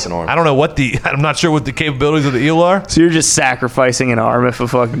the eel, Sacrifice an arm. I don't know what I'm not sure what the capabilities of the eel are. So you're just sacrificing an arm if a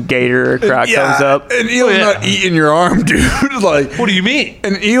fucking gator or croc comes up. An eel's not eating your arm, dude. Like, What do you mean?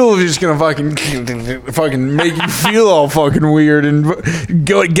 an eel is just gonna fucking make you feel all fucking weird and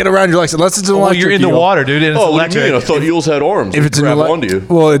go get around your legs. Unless it's an Well, electric you're in the eel. water, dude, and it's Oh, what do you electric. mean? I thought eels had arms. If it's an grab ele- onto you.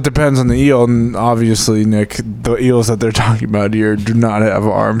 well, it depends on the eel, and obviously, Nick, the eels that they're talking about here do not have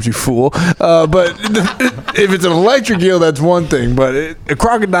arms, you fool. But if it's an electric eel, that's one thing. But a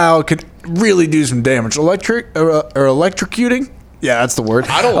crocodile could really do some damage. Electric or electrocuting? Yeah, that's the word.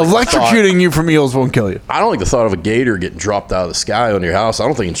 I don't like the electrocuting you from eels won't kill you. I don't like the thought of a gator getting dropped out of the sky on your house. I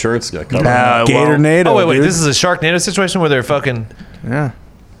don't think insurance is gonna cover it. No, Gator NATO. Oh wait, dude. this is a Sharknado situation where they're fucking. Yeah.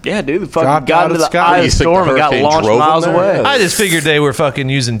 Yeah, dude, the fucking Dropped got out into of the the sky. eye of You the think storm the and got hurricane launched drove 'em miles there? away. Yeah. I just figured they were fucking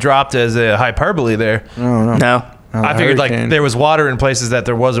using dropped as a hyperbole there. No. I figured like hurricane. there was water in places that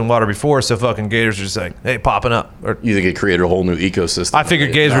there wasn't water before, so fucking gators are just like, hey, popping up. Or You think it created a whole new ecosystem? I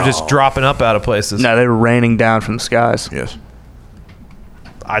figured gators were just dropping up out of places. No, they were raining down from the skies. Yes.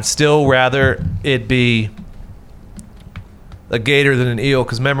 I'd still rather it be a gator than an eel,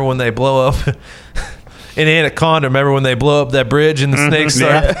 because remember when they blow up in Anaconda? Remember when they blow up that bridge and the snakes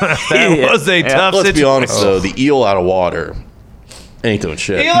started? That was a tough Let's be situation. honest though, the eel out of water ain't doing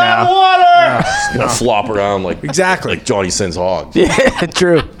shit. Eel out of water! It's gonna flop around like Exactly. like Johnny Sins hogs. Yeah,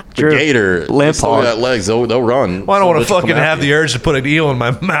 true. The gator, Limp they still hog. got legs. They'll run. Well, I don't want to They'll just fucking come have after the you. urge to put an eel in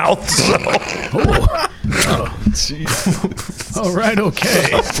my mouth. So. All right, okay.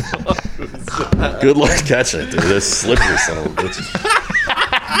 Good luck catching it, dude. This slippery son of a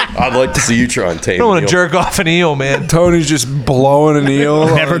bitch. I'd like to see you try and tame. I don't want an to eel. jerk off an eel, man. Tony's just blowing an eel.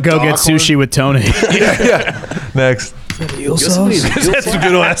 Never go get sushi with Tony. Next. Eel sauce. That's some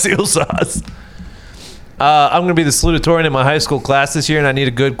good old ass eel sauce. I'm going to be the salutatorian in my high school class this year, and I need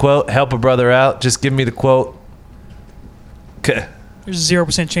a good quote. Help a brother out. Just give me the quote. Okay. There's a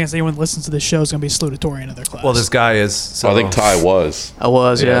 0% chance that anyone that listens to this show is going to be salutatorian in their class. Well, this guy is. So. I think Ty was. I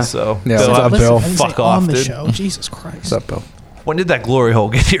was, yeah. So. Yeah, Bill, what's up, Listen, Bill? I didn't say Fuck off, on the dude. show. Jesus Christ. What's up, Bill? When did that glory hole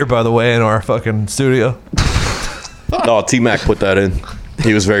get here, by the way, in our fucking studio? No, T-Mac put that in.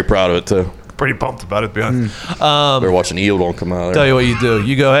 He was very proud of it too. Pretty pumped about it, to be honest. They're watching eel don't come out. Tell There. you what you do.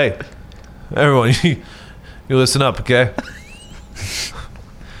 You go, hey, everyone, you listen up, okay?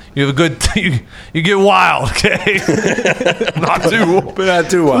 You have a good. You get wild, okay? Not too, but not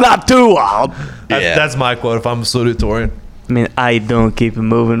too wild. Not too wild. That's my quote. If I'm a salutatorian. I mean, I don't keep it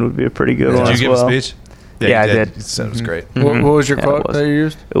moving would be a pretty good one. Did you give well. a speech? Yeah, I you did. You said it was great. What was your Yeah, quote it was. that you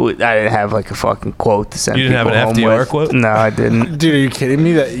used? I didn't have like a fucking quote to send. You didn't have people an home FDR with. quote? No, I didn't. Dude, are you kidding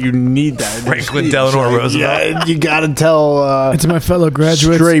me? That you need that. Franklin Delano Roosevelt. Yeah, you got to tell It's my fellow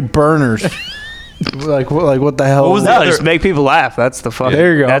graduates. straight burners. like what the hell? What was No, that? just make people laugh. That's the fucking.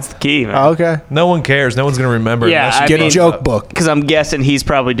 There you go. That's the key, man. Oh, okay. No one cares. No one's gonna remember. Yeah, unless you I Get mean- a joke book. Because I'm guessing he's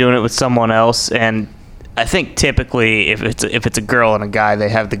probably doing it with someone else, and I think typically if it's a girl and a guy, they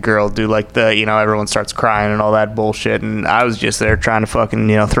have the girl do like the everyone starts crying and all that bullshit, and I was just there trying to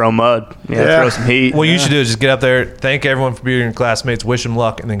fucking throw mud, throw some heat. What you should do is just get up there, thank everyone for being your classmates, wish them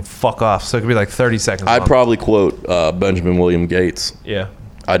luck, and then fuck off. So it could be like 30 seconds. I'd long. probably quote Benjamin William Gates. Yeah.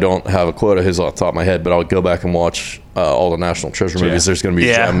 I don't have a quote of his off the top of my head, but I'll go back and watch all the National Treasure movies. There's going to be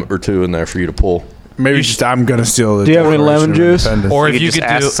a gem or two in there for you to pull. Maybe I'm gonna steal the. Do you have any lemon juice? Or You if you just could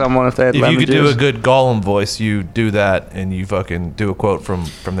ask do someone if they had if lemon you could juice. do a good Gollum voice, you do that and you fucking do a quote from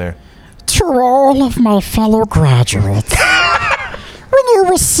there. To all of my fellow graduates, when you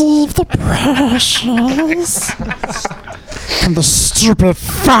receive the pressures from the stupid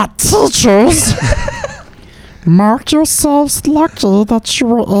fat teachers, mark yourselves lucky that you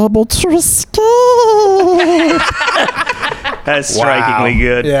were able to escape. That's strikingly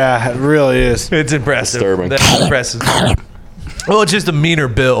good. Yeah, it really is. It's impressive. Disturbing. That's impressive. Well, it's just a meaner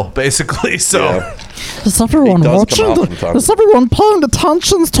bill, basically. So Is everyone It does watching? come out from time. Is everyone paying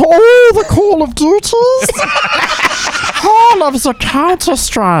attention to all the Call of Duties? All of the Counter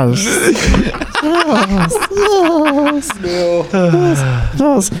Strikes. Yes,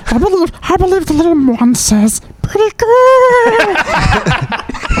 yes. I believe the little one says, pretty good.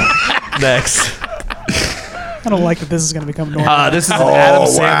 next. I don't like that this is going to become normal. This is an Adam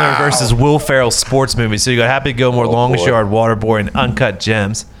Sandler versus Will Ferrell sports movie. So you got Happy Gilmore, Longest Yard, Waterboy, and Uncut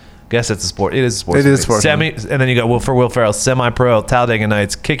Gems. Guess it's a sport. It is a sports. It is a sports movie. And then you got Will Ferrell, Semi-Pro, Talladega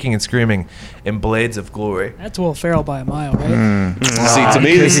Nights, Kicking and Screaming, and Blades of Glory. That's Will Ferrell by a mile, right? See, to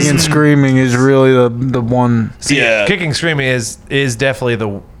me, this Kicking and is screaming is really the one. yeah. Kicking and Screaming is definitely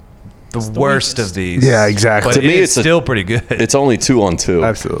the worst of these. Yeah, exactly. But To me, it's it's a- still pretty good. It's only 2-on-2.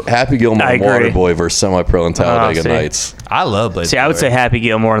 Absolutely. Happy Gilmore I and agree. Waterboy versus Semi-Pro and Talladega see. Nights. I love Blades. See, of I would say Glory. Happy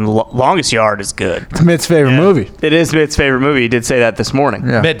Gilmore and the Longest Yard is good. It's Mitt's favorite movie. It is Mitt's favorite movie. He did say that this morning.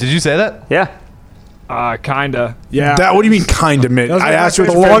 Yeah. Mitt, did you say that? Yeah. Kinda. Yeah. That, what do you mean, kind of, Mitt? That was I my asked you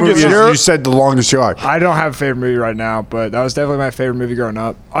what favorite the longest movie yard. ever. You said the longest yard. I don't have a favorite movie right now, but that was definitely my favorite movie growing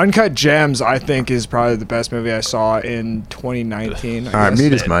up. Uncut Gems, I think, is probably the best movie I saw in 2019. All right,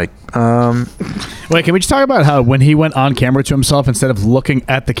 mute his mic. Wait, can we just talk about how when he went on camera to himself, instead of looking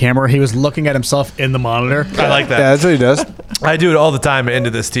at the camera, he was looking at himself in the monitor? I like that. Yeah, that's what he does. I do it all the time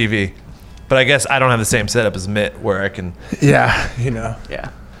into this TV. But I guess I don't have the same setup as Mitt where I can. Yeah, you know. Yeah.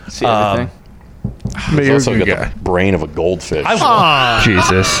 See everything. But He's you're a also good got guy. the brain of a goldfish.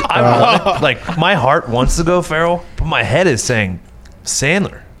 Jesus. I want, like, my heart wants to go Ferrell, but my head is saying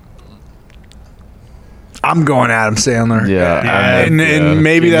Sandler. I'm going Adam Sandler. Yeah, and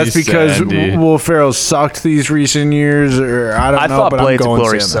maybe Give that's me because Sandy. Will Ferrell sucked these recent years, or I don't I know. thought but Blades I'm of going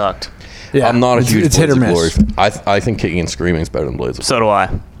Glory Sandler. sucked. Yeah, I'm not a huge It's hit or Blades of miss. Glory fan. I think Kicking and Screaming is better than Blades of So do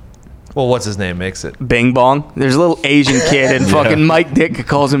I. Well, what's his name makes it? Bing Bong. There's a little Asian kid, and fucking Mike Ditka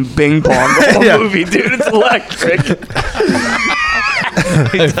calls him Bing Bong the whole movie, dude. It's electric.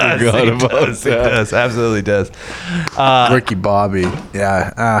 He does. Absolutely does. Ricky Bobby.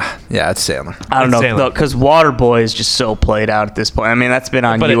 Yeah, it's Sandler. I don't It's know, Sandler. because Waterboy is just so played out at this point. I mean, that's been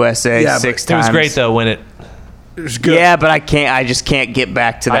on But it- USA yeah, but six It times. was great though when it. It was good. Yeah, but I just can't get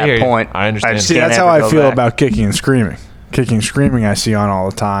back to I that hear you. point. I understand. just See, can't that's how ever I go feel back. about Kicking and Screaming. Kicking and Screaming I see on all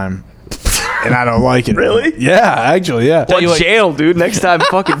the time, and I don't like it. Really? Yeah, actually, yeah. Tell you What what- jail, dude? Next time,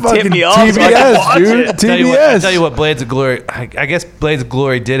 fucking tip Fucking me off so I can TBS, watch dude. it. Tell you what, Blades of Glory. I guess Blades of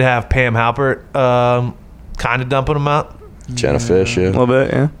Glory did have Pam Halpert kind of dumping him out, Jenna Fish, A yeah. little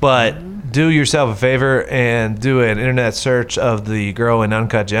bit, yeah. but do yourself a favor and do an internet search of the girl in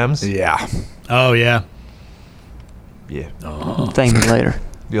Uncut Gems. Yeah. Oh, yeah. Yeah, Thank me later.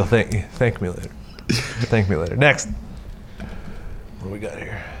 you'll thank me later. Thank me later. Next, what do we got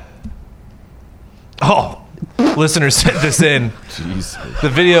here? Oh, listeners sent this in. The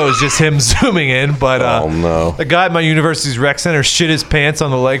video is just him zooming in, but Oh, no. the guy at my university's rec center shit his pants on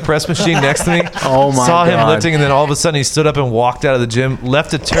the leg press machine next to me. Oh, my Saw him God. lifting, and then all of a sudden he stood up and walked out of the gym,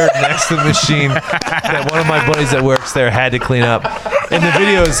 left a turd next to the machine that one of my buddies that works there had to clean up. And the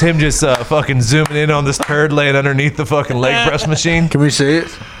video is him just fucking zooming in on this turd laying underneath the fucking leg press machine. Can we see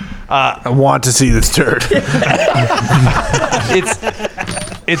it? I want to see this turd.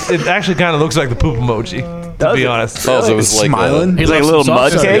 It actually kind of looks like the poop emoji. To be honest. Oh, so it was like smiling. He's like a little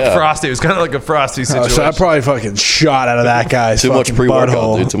mud cake. Yeah. Frosty. It was kind of like a Frosty situation. So I probably fucking shot out of that guy's too much fucking pre-workout,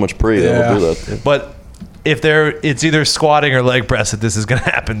 butthole. dude. Too much pre. Yeah. They'll do that. But if it's either squatting or leg press that this is going to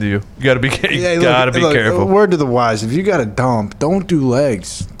happen to you. You got to be careful. Word to the wise: if you got a dump, don't do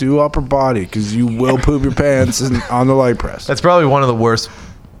legs. Do upper body because you will poop your pants on the leg press. That's probably one of the worst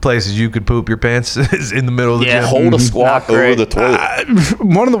places you could poop your pants is in the middle of the gym. Hold a squat over the toilet.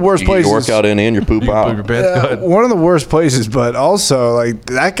 One of the worst You get places. your workout in and your poop out. Poop your pants. Go ahead. One of the worst places, but also like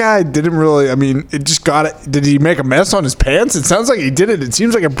that guy didn't really. I mean, it just got it. Did he make a mess on his pants? It sounds like he did it. It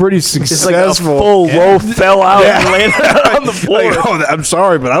seems like a pretty It's like a successful. full loaf fell out and landed on the floor. Like, oh, I'm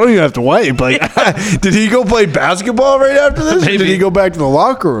sorry, but I don't even have to wipe. Like, did he go play basketball right after this? Or Maybe. did he go back to the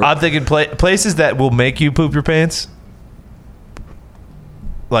locker room? I'm thinking places that will make you poop your pants.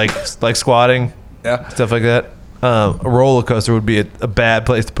 Like squatting, stuff like that. A roller coaster would be a bad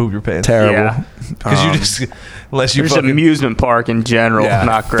place to poop your pants. Terrible. Because you just unless you There's an amusement park in general,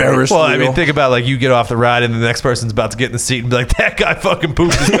 not great. Ferris Well, I mean, wheel. think about like you get off the ride and the next person's about to get in the seat and be like, "That guy fucking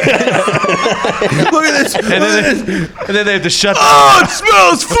pooped his pants." Look at this. and then they have to shut down. Oh, it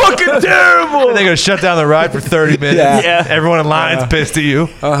smells fucking terrible. They're gonna shut down the ride for 30 minutes. Yeah. Everyone in line's pissed at you.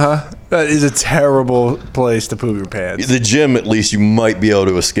 That is a terrible place to poop your pants. The gym, at least, you might be able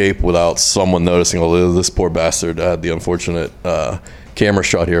to escape without someone noticing. Although this poor bastard had the unfortunate camera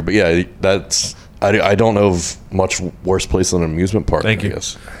shot here. But yeah, that's I don't know of much worse place than an amusement park. Thank I you.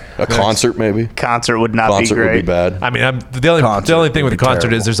 guess. A concert, maybe. Concert would not Concert be would great. be bad. I mean, the only thing with the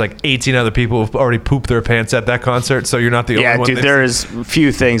concert is there's like 18 other people who've already pooped their pants at that concert, so you're not the only Yeah, one. dude, there is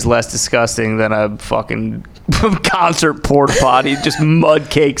few things less disgusting than a fucking concert porta potty, just mud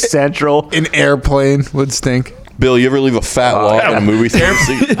cake central. An airplane would stink. Bill, you ever leave a fat walk in a movie theater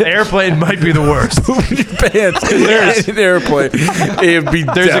seat? The airplane might be the worst. Pants. There's an airplane. It'd be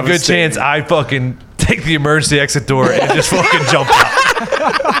There's a good devastating. chance I fucking take the emergency exit door and just fucking jump out.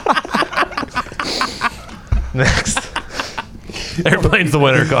 Next. Airplane's the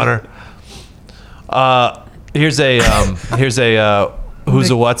winner, Connor. Here's a who's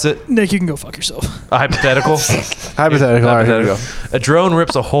a what's it? Nick, you can go fuck yourself. A hypothetical. Hypothetical. All right, here we go. A drone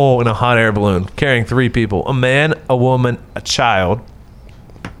rips a hole in a hot air balloon carrying 3 people: a man, a woman, a child.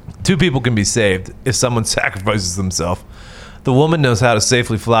 2 people can be saved if someone sacrifices themselves. The woman knows how to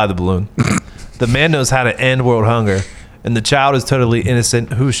safely fly the balloon. The man knows how to end world hunger, and the child is totally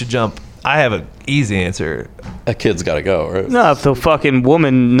innocent. Who should jump? I have an easy answer. That kid's got to go, right? No, if the fucking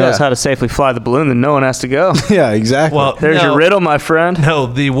woman knows how to safely fly the balloon, then no one has to go. Yeah, exactly. Well, There's your riddle, my friend. No,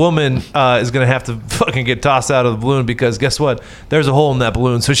 the woman is going to have to fucking get tossed out of the balloon because guess what? There's a hole in that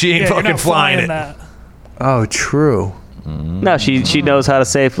balloon, so she ain't Yeah, you're fucking not flying it. that. Oh, true. No, she knows how to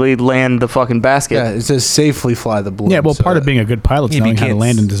safely land the fucking basket. Yeah, it says safely fly the balloon. Yeah, well, so part of being a good pilot is Yeah, but knowing how to kids-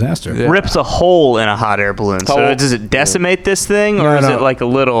 land in disaster. Yeah. Rips a hole in a hot air balloon. So How- does it decimate this thing, or No, is no. it like a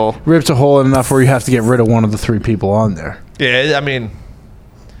little? rips a hole in enough where you have to get rid of one of the 3 people on there. Yeah, I mean,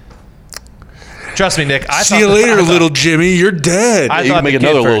 trust me, Nick. See you later, little Jimmy. You're dead. I You thought can make the kid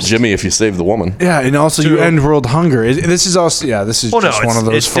another little first. Jimmy if you save the woman. Yeah, and also you True. end world hunger. This is also this is Well, no, just one of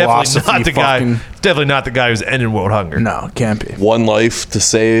those it's definitely philosophy not the guy. fucking. It's definitely not the guy who's ending world hunger. No, it can't be. One life to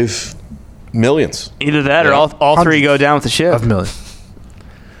save millions. Either that, or Yeah. all 3 go down with the ship. Of millions.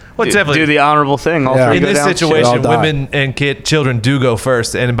 Well, it's do definitely the honorable thing. All Yeah. 3 in go this down with the ship. situation. All die. Women and children do go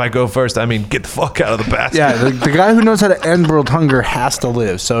first, and by go first, I mean get the fuck out of the basket. Yeah, the guy who knows how to end world hunger has to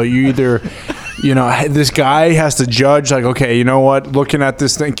live. So you either, this guy has to judge. Like, okay, you know what? Looking at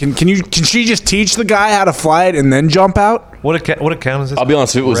this thing, can she just teach the guy how to fly it and then jump out? What account is this? I'll be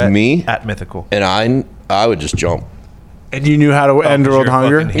honest, if it was We're me at Mythical. and I would just jump. And you knew how to end 'cause world you're a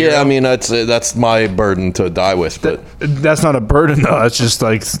hunger. fucking hero. Yeah, I mean that's my burden to die with. But That's not a burden though. That's just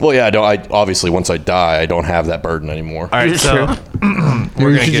like well, yeah, I obviously once I die, I don't have that burden anymore. All right, so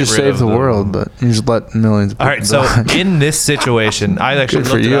you should just save the world, but you just let millions. Of All right, people so die. in this situation, I actually Good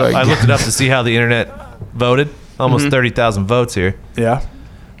for looked it you, up. I I looked it up to see how the internet voted. Almost 30,000 votes here. yeah,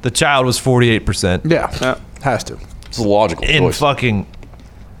 The child was 48%. yeah, has to. It's a logical In choice. fucking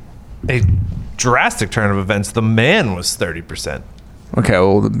a drastic turn of events, the man was 30%, Okay,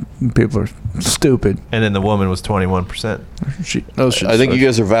 well, the people are stupid. and then the woman was 21%. I think you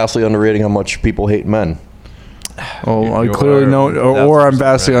guys are vastly underrating how much people hate men. Oh, I You clearly are know, or I'm 1000%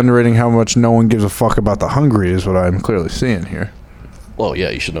 vastly right. underrating how much no one gives a fuck about the hungry. Is what I'm clearly seeing here. Well, yeah,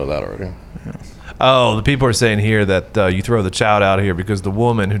 you should know that already. Oh, the people are saying here that you throw the child out here because the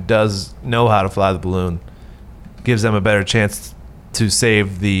woman who does know how to fly the balloon gives them a better chance to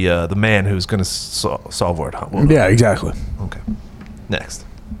save the man who's going to solve world hunger. Yeah, exactly. Okay. Next.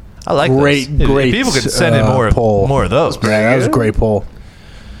 I like Great, those. great. People could send in more poll. of those. Yeah, that was a great poll.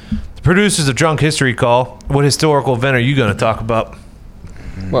 The producers of Drunk History call. What historical event are you going to talk about?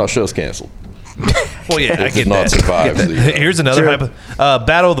 Well, show's canceled. Well, yeah, I It get did not that. survive. Here's another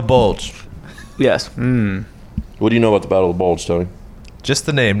Battle of the Bulge. Yes. What do you know about the Battle of the Bulge, Tony? Just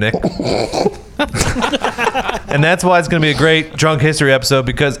the name, Nick. And that's why it's going to be a great Drunk History episode,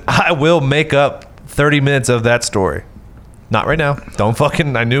 because I will make up 30 minutes of that story. Not right now. Don't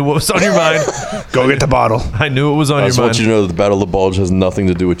fucking... I knew what was on your mind. Go get the bottle. I knew it was on I your just mind. want you to know that the Battle of the Bulge has nothing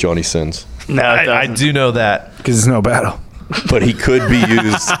to do with Johnny Sins. No, I do know that. Because there's no battle. But he could be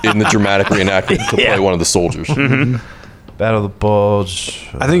used in the dramatic reenactment to play one of the soldiers. Battle of the Bulge.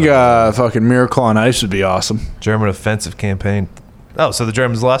 I think fucking Miracle on Ice would be awesome. German offensive campaign. Oh, so the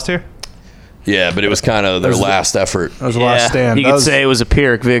Germans lost here? Yeah, but it was kind of their last effort. That was the last stand. You could say it was a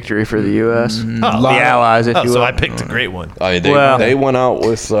Pyrrhic victory for the U.S. Oh, the Allies, if you will. So I picked a great one. I mean, they went out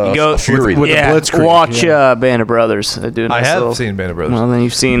with a fury. with the Blitzkrieg. Watch Band of Brothers. Do a nice I have little- seen Band of Brothers. Well, then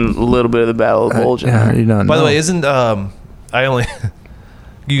you've seen a little bit of the Battle of the Bulge. Yeah, you don't By the know. way, isn't I only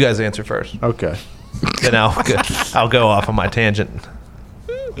you guys answer first. Okay. Then I'll go off on my tangent.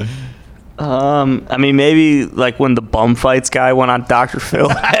 I mean, maybe like when the bum fights guy went on Dr. Phil,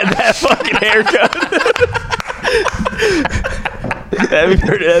 had that fucking haircut. That'd be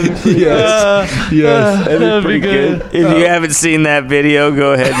pretty Yes. that'd be pretty good. If you haven't seen that video,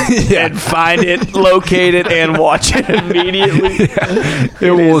 go ahead and find it, locate it, and watch it immediately.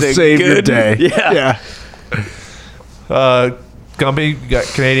 It will is a save your good- day. Yeah. Gumpy, you got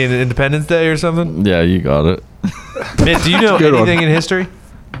Canadian Independence Day or something? Yeah, you got it. Mitt, do you know Good one. anything in history?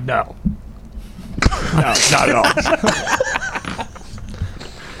 No. No, not at all.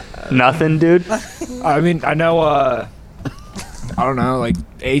 Nothing, dude. I mean, I know, I don't know, like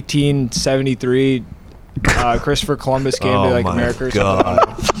 1873, Christopher Columbus came to like my America or God.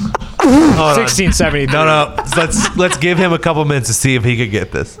 something. Hold on. 1673. No. Let's give him a couple minutes to see if he could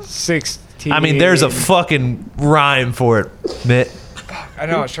get this. 16. I mean, there's a fucking rhyme for it, Mitt. I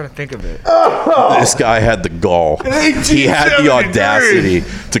know, I was trying to think of it. This guy had the gall. He had the audacity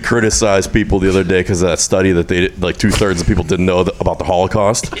to criticize people the other day because of that study that they like 2/3 of people didn't know about the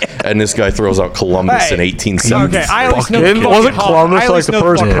Holocaust, and this guy throws out Columbus in 1870. Okay, I at least know the Wasn't fucking Columbus I at like least the know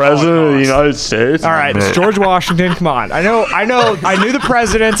first fucking president of the Holocaust. United States? All right, it's George Washington. Come on, I knew the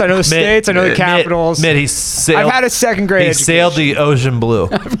presidents, I know the states, I know the capitals. Mitt, he sailed. I've had a second grade. He sailed the ocean blue.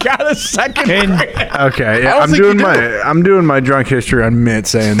 I've got a second grade. Okay, yeah, I don't think you do. I'm doing my drunk history on Mitt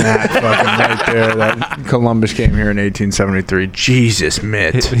saying that fucking right there. That Columbus came here in 1873. Jesus,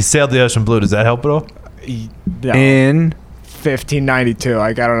 Mitt. He sailed the ocean blue. Does that help at all? No, In 1592.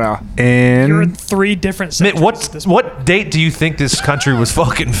 Like I don't know. You're in in 3 different Mitt, sections. what date do you think this country was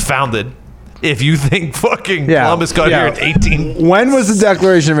fucking founded? If you think fucking Yeah, Columbus got yeah. here in 18... when was the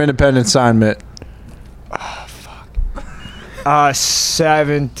Declaration of Independence signed, Mitt?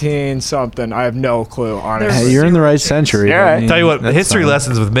 17 something. I have no clue. Honestly, Hey, you're in the right century. All right. Tell you what, That's history fine.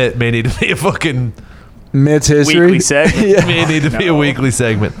 lessons with Mitt may need to be a fucking... Mitt's history. Weekly segment. May need to be a weekly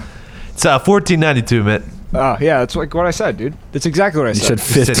segment. It's 1492, Mitt. Oh yeah, that's like what I said, dude. That's exactly what I You said.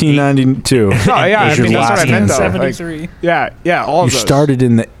 said 1592. Oh yeah, I Was your mean that's what I last meant though. answer. Like, 73. yeah, all You of those. started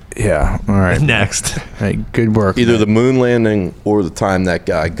in the. Yeah. All right. Next. Hey, good work. Either Mitt. the moon landing or the time that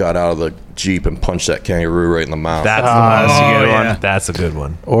guy got out of the Jeep and punched that kangaroo right in the mouth. That's a good one. That's a good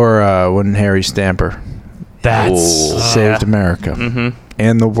one. Or when Harry Stamper That's... Oh. saved America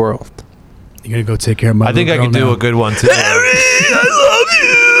and the world. You gotta go take care of my. I think I little can girl do now. a good one, too. I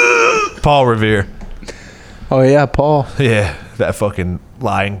love you! Paul Revere. Oh yeah, Paul. Yeah, that fucking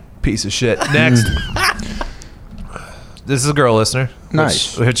lying piece of shit. Next. This is a girl listener.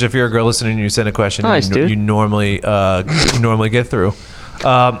 Nice. Which if you're a girl listener and you send a question, Nice, dude. you normally get through.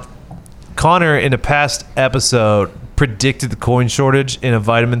 Connor in a past episode predicted the coin shortage in a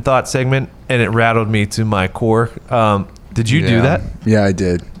vitamin thought segment, and it rattled me to my core. Did you do that? Yeah, I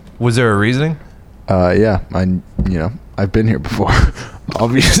did. Was there a reasoning? Yeah, I've been here before.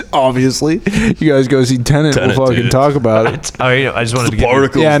 Obviously, you guys go see Tenet. Tenet, We'll fucking dude. talk about it. Oh, yeah, I just wanted to get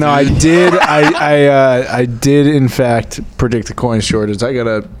Particles, Yeah, no, I dude. did. I did in fact predict the coin shortage. I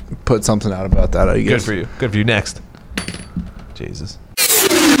gotta put something out about that. I Good guess. for you. Good for you. Next. Jesus.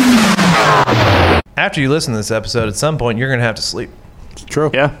 After you listen to this episode, at some point, you're going to have to sleep.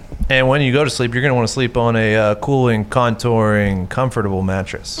 True. Yeah. And when you go to sleep, you're going to want to sleep on a cooling, contouring, comfortable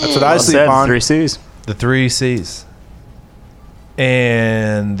mattress. That's what I Well sleep said, on. 3 C's. The 3 C's.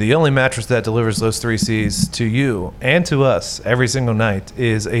 And the only mattress that delivers those 3 C's to you and to us every single night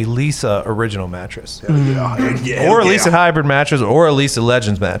is a Lisa original mattress. Or a Lisa hybrid mattress or a Lisa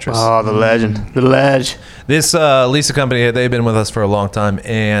Legends mattress. Oh, the legend. The ledge. This Lisa company, they've been with us for a long time,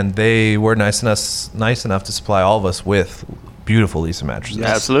 and they were nice enough to supply all of us with beautiful Lisa mattresses.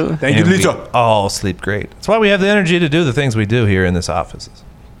 Absolutely. Thank you, And we Lisa. all sleep great. That's why we have the energy to do the things we do here in this office.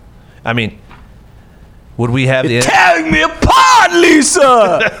 I mean, would we have Tearing me apart,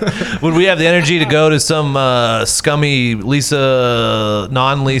 Lisa. would we have the energy to go to some scummy Lisa,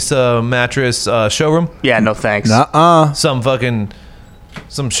 non-Lisa mattress showroom? Yeah, no thanks.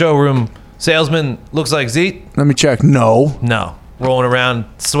 Some showroom salesman looks like Zeke? Let me check. No. No. Rolling around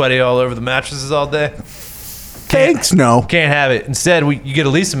sweaty all over the mattresses all day? Thanks, no. Can't have it. Instead, you get a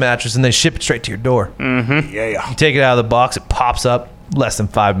Lisa mattress and they ship it straight to your door. Mm-hmm. Yeah. You take it out of the box, it pops up less than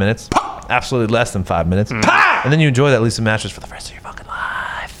 5 minutes. Absolutely less than 5 minutes. And then you enjoy that Lisa mattress for the rest of your fucking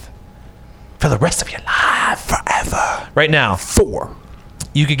life. For the rest of your life. Forever. Right now. 4.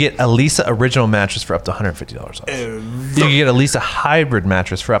 You could get a Lisa original mattress for up to $150 off. You could get a Lisa hybrid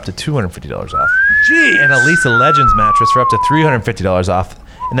mattress for up to $250 off. Jeez. And a Lisa Legends mattress for up to $350 off.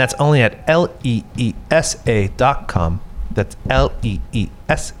 And that's only at leesa.com. That's leesa.com.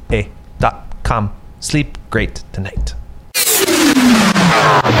 Sleep great tonight.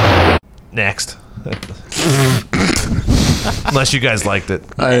 Next. Unless you guys liked it.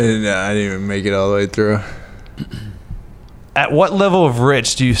 I didn't even make it all the way through. At what level of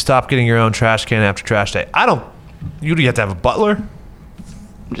rich do you stop getting your own trash can after trash day? You have to have a butler.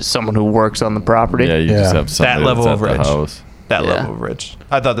 Just someone who works on the property. Yeah, you just have somebody That level that's of at the rich. house. That level of rich.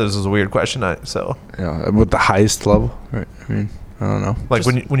 I thought this was a weird question. Yeah, with the highest level. Right. I mean, I don't know. Like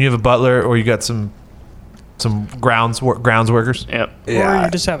when you have a butler or you got some grounds workers. Yep. Or you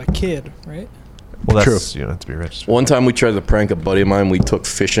just have a kid, right? Well, that's you don't have to be rich. One time we tried to prank a buddy of mine. We took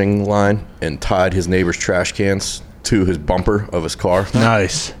fishing line and tied his neighbor's trash cans to his bumper of his car.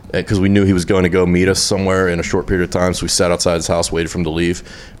 Nice. Because we knew he was going to go meet us somewhere in a short period of time. So we sat outside his house, waited for him to leave.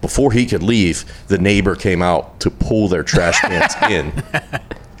 Before he could leave, the neighbor came out to pull their trash cans in.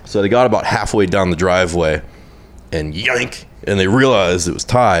 So they got about halfway down the driveway and yank, and they realized it was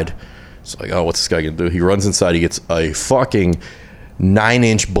tied. It's like, oh, what's this guy going to do? He runs inside. He gets a fucking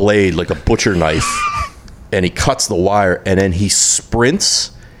 9-inch blade, like a butcher knife, and he cuts the wire, and then he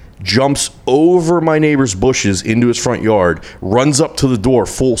sprints, jumps over my neighbor's bushes into his front yard, runs up to the door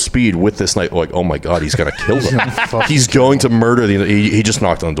full speed with this knife. Like, oh my God, he's going to kill them. He's going to murder the. He just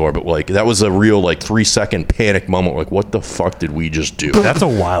knocked on the door, but like that was a real 3-second panic moment. Like, what the fuck did we just do? That's a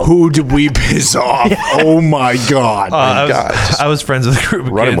wild. Who did we piss off? Oh my God. I was friends with a group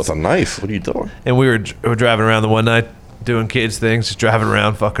of Run him kids. with a knife. What are you doing? And we were driving around the one night doing kids things, just driving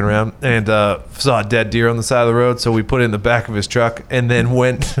around, fucking around, and saw a dead deer on the side of the road. So we put it in the back of his truck and then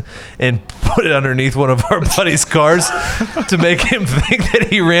went and put it underneath one of our buddies' cars to make him think that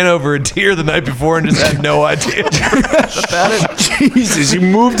he ran over a deer the night before and just had no idea about it. Jesus, you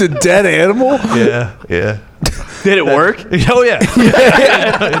moved a dead animal? Yeah. Did it work? Oh yeah.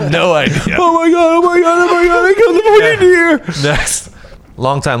 No idea. Oh my God, I killed the fucking deer. Next,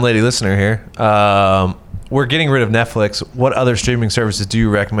 longtime lady listener here. We're getting rid of Netflix. What other streaming services do you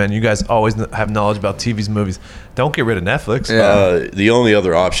recommend? You guys always have knowledge about TVs, movies. Don't get rid of Netflix. The only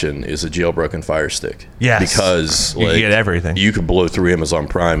other option is a jailbroken Fire Stick. Yes. Because You can get everything. You could blow through Amazon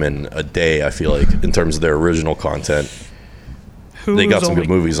Prime in a day, I feel like, in terms of their original content. They got some good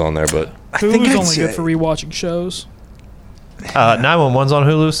movies on there, but Hulu's only good for rewatching shows. 911's on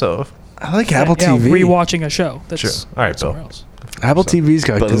Hulu, so I like Apple Yeah, TV. rewatching a show. That's sure. All right, Bill. somewhere else. Apple TV's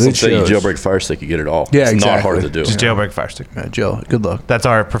got but good that's what I'm saying, shows. you jailbreak Fire Stick, you get it all. Yeah, it's exactly. not hard to do. Just jailbreak Fire Stick. Yeah, Jill, good luck. That's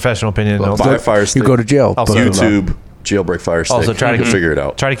our professional opinion. Well, Also, buy a Fire Stick. You go to jail. Also, but- YouTube, jailbreak Fire Stick. Also, try you to can figure it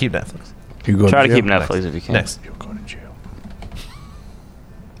out. Try to keep Netflix. You go Try to to keep jail. Netflix if you can. Next. You'll go to jail.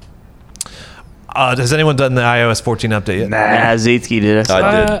 Has anyone done the iOS 14 update yet? Nah, Zitsky did it.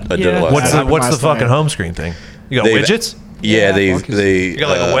 I did it yeah. last What's night. the last fucking night. home screen thing? You got They've- widgets? Yeah, they You got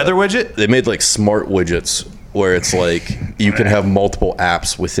like a weather widget? They made like smart widgets where it's like you can have multiple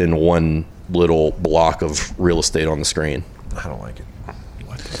apps within one little block of real estate on the screen. I don't like it.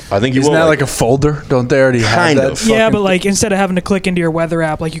 I think you Isn't will that like like a folder? Don't they already have Kind that? of. Yeah, fucking but like instead of having to click into your weather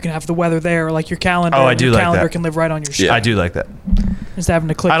app, like you can have the weather there, or like your calendar. Oh, I and do your like calendar that. can live right on your sheet. Yeah. I do like that. Instead of having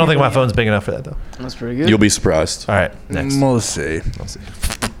to click. I don't think my into phone's big enough for that, though. That's pretty good. You'll be surprised. All right, next. We'll see.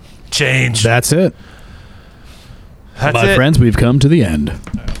 Change. That's it. That's My it. friends, we've come to the end.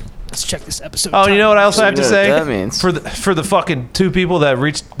 Let's check this episode. Oh, you know what I also have to what say? that means. For the fucking two people that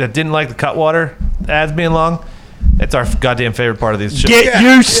didn't like the Cutwater ads being long, it's our goddamn favorite part of these shows. Get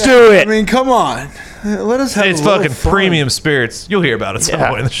used to it. I mean, come on. Let us have It's a little fucking fun. premium spirits. You'll hear about it at some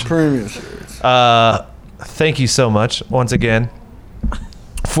point in the show. Premium spirits. Thank you so much once again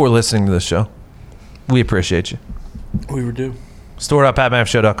for listening to this show. We appreciate you. We were due.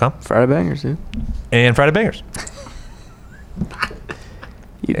 Store.patmafshow.com Friday bangers, dude. and Friday Bangers.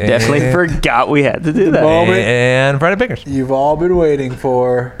 You definitely forgot we had to do that. And Friday Bangers. You've all been waiting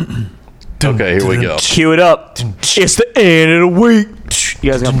for. Okay, here we go. Cue it up. It's the end of the week.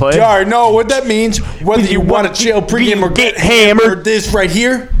 You guys gonna play? You already know what that means. Whether you want to chill pregame or get hammered, this right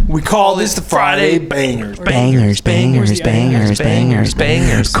here, we call this the Friday Bangers. Bangers. Call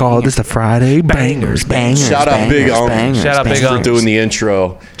this the Friday Bangers. Shout out Big Unk. Shout out Big for Unk. doing the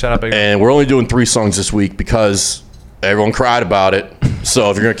intro. Shout out Big Unk. And we're only doing 3 songs this week because everyone cried about it.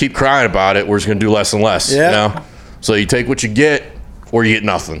 So if you're gonna keep crying about it, we're just gonna do less and less. Yeah. You know? So you take what you get, or you get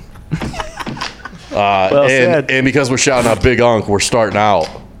nothing. Well said. And because we're shouting out Big Unk, we're starting out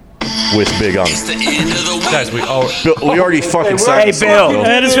with Big Unk. Guys, we already fucking sang Hey, the song, Bill.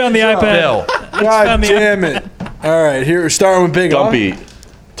 I just found the iPad. Bill. God damn it. All right, here we're starting with Big Unk. Gumpy,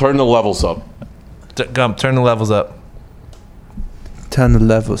 turn the levels up. Gump, turn the levels up. Turn the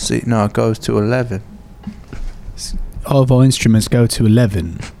level. See, no, it goes to 11. All of our instruments go to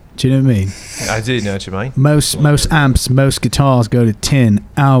 11. Do you know what I mean? I do know what you mean. Most amps, most guitars go to 10.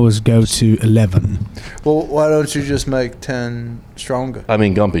 Ours go to 11. Well, why don't you just make 10 stronger? I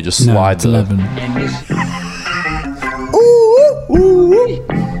mean, Gumpy, just No, slide it's the 11.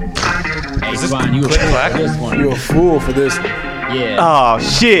 Is this click clack? You're a fool for this. Yeah. Oh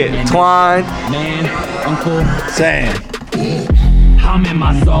shit, Twine. Man, Uncle Sam. I'm in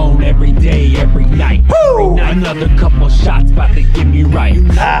my zone every day, every night. Another couple shots about to get me right.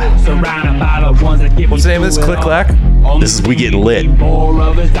 Surrounded by the ones that get What's the me name of this? through Click it clack? all. This is We Getting Lit. More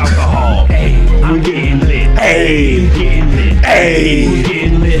of his alcohol. Hey, I'm getting lit. Hey, you getting lit. Hey, who's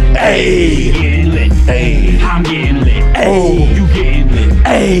getting lit. Hey, getting lit. Hey, I'm getting lit. Hey, you getting lit.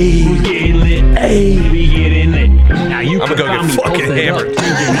 Hey, who's getting lit. Hey, we getting lit. Now you I'm can gonna go find get me fucking posted up hammered.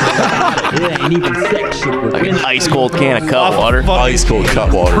 drinking. It ain't even sex shit. Like an ice cold can of cut water. Ice cold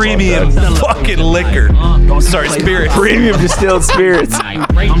cut water. Premium fucking liquor. Sorry, spirit. Premium distilled spirits. I'm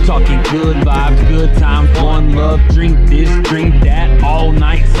talking good vibes, good times, fun, love, drink this, drink that, all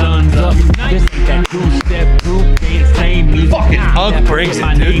night, sun's up. This ain't that two-step group, can't say me. Fucking Unk brings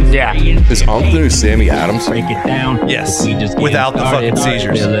it, dude. Yeah. Is Unk the new Sammy Adams? Break it down. Yes. We just Without the getting fucking started.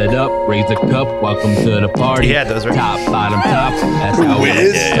 seizures. Fill it up, raise a cup, welcome to the party. He had those, right? Top, bottom, top. That's how Whiz? it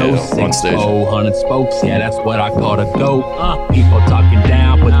is. Yeah, So on stage. 600 spokes, yeah, that's what I call a goat. People talking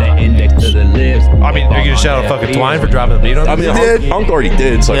down, put the index to the lips. I mean, are you gonna shout out fucking Twine for dropping the beat on I mean, Unk already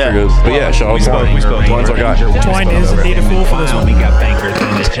did, so I Yeah. figured. But yeah, shout out Twine. we spoke. Twine's our guy. Twine is indeed a fool for this one. We got bankers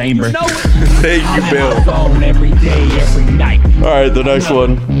in the chamber. Thank you, Bill. Zone every day, every night. All right, the next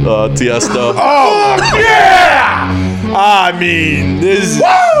one, Tiesto. Oh, yeah! I mean, this is.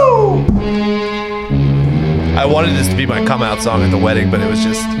 Woo! I wanted this to be my come out song at the wedding, but it was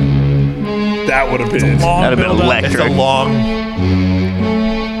just. That would have been. That'd have been It's a electric. long.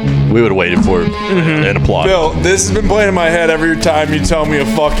 We would have waited for it and applauded. Bill, this has been playing in my head every time you tell me a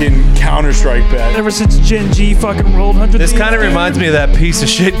fucking Counter-Strike bet. Ever since Gen G fucking rolled 100. This kind of reminds me of that piece of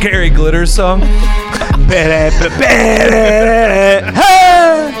shit Gary Glitters song.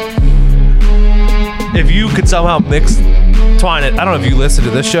 If you could somehow mix Twine it, I don't know if you listen to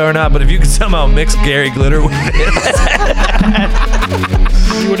this show or not, but if you could somehow mix Gary Glitter with this,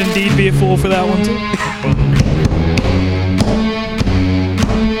 You would indeed be a fool for that one too.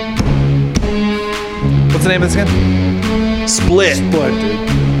 what's the name of this again? Split. Split, dude.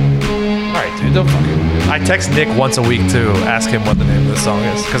 All right, dude, don't fucking. I text Nick once a week to ask him what the name of this song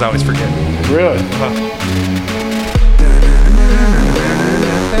is because I always forget. Really?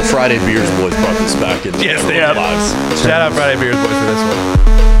 The Friday Beers Boys brought this back in. Yes, they have. lives. Shout out Friday Beers Boys for this one.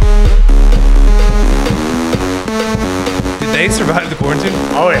 Did they survive the quarantine?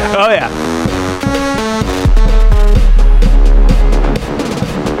 Oh yeah. Oh yeah.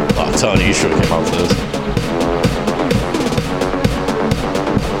 Oh, I'm telling you, you should have came out with this.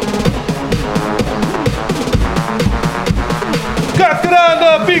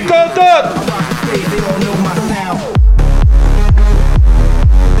 Cascaranda, picota!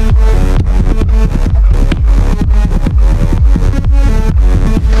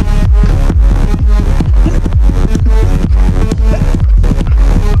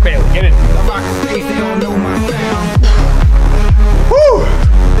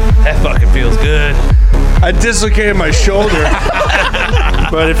 That fucking feels good. I dislocated my shoulder,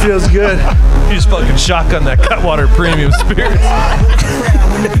 but it feels good. You just fucking shotgun that Cutwater Premium Spirits.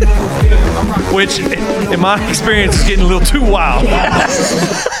 Which, in my experience, is getting a little too wild.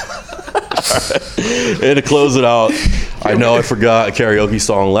 And to close it out, I know I forgot a karaoke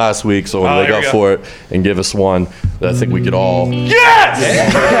song last week, so I'm going to here look we out go. for it and give us one that I think we could all.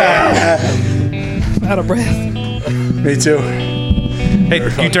 Out of breath. Me too. Hey,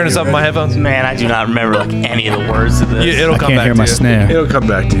 can you turn this up in my headphones? Man, I do not remember like any of the words of this. It'll I come can't back hear to my you. snare. It'll come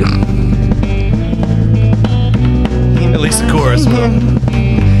back to you. At least the chorus will.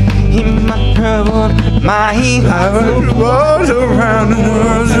 My Was around the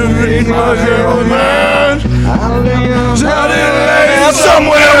world to reach my girl man.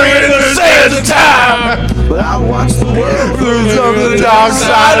 Somewhere in the sands of time. But I watched the world through the dark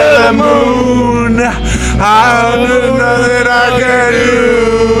side of the moon. There's nothing I can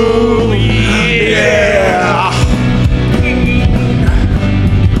do. Yeah.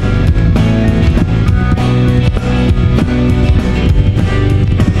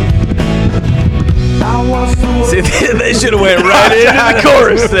 See, they should have went right into the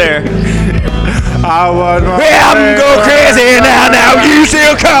chorus there. I was my I'm going crazy now you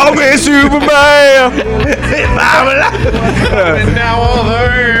still call me Superman. And now all the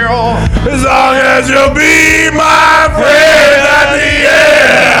world. as long as you'll be my friend at the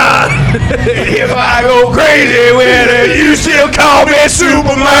end. If I go crazy with it, you still call me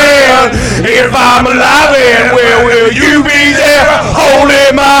Superman. If I'm alive, and where will you be there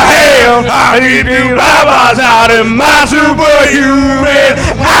holding my hand? I need you by my side and my superhuman.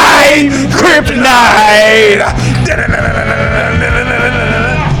 I ain't kryptonite.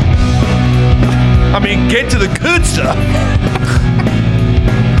 I mean, get to the good stuff.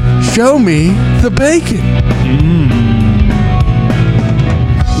 Show me the bacon.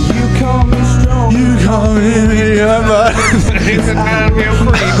 You call me strong. You call me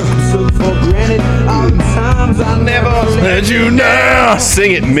Took for granted all the times I never let you down.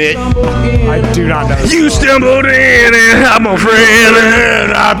 Sing it, Mitt. I do not know. You stumbled in and I'm a friend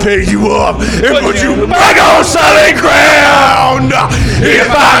and I picked you up and put you back on solid ground.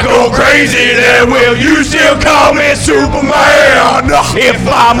 If I go crazy, then will you still call me Superman? If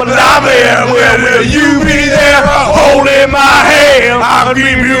I'm alive, then will you be there holding my hand? I'll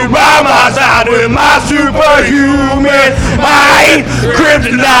keep you by my side with my superhuman, my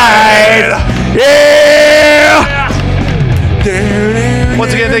kryptonite. Yeah.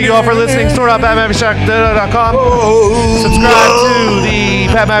 Once again, thank you all for listening. Store.batmanfishock.com. Subscribe to the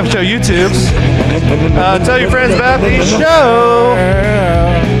Pat McAfee Show YouTube. Tell your friends about the show.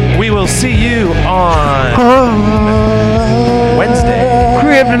 We will see you on Wednesday.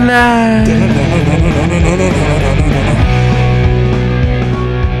 Kryptonite.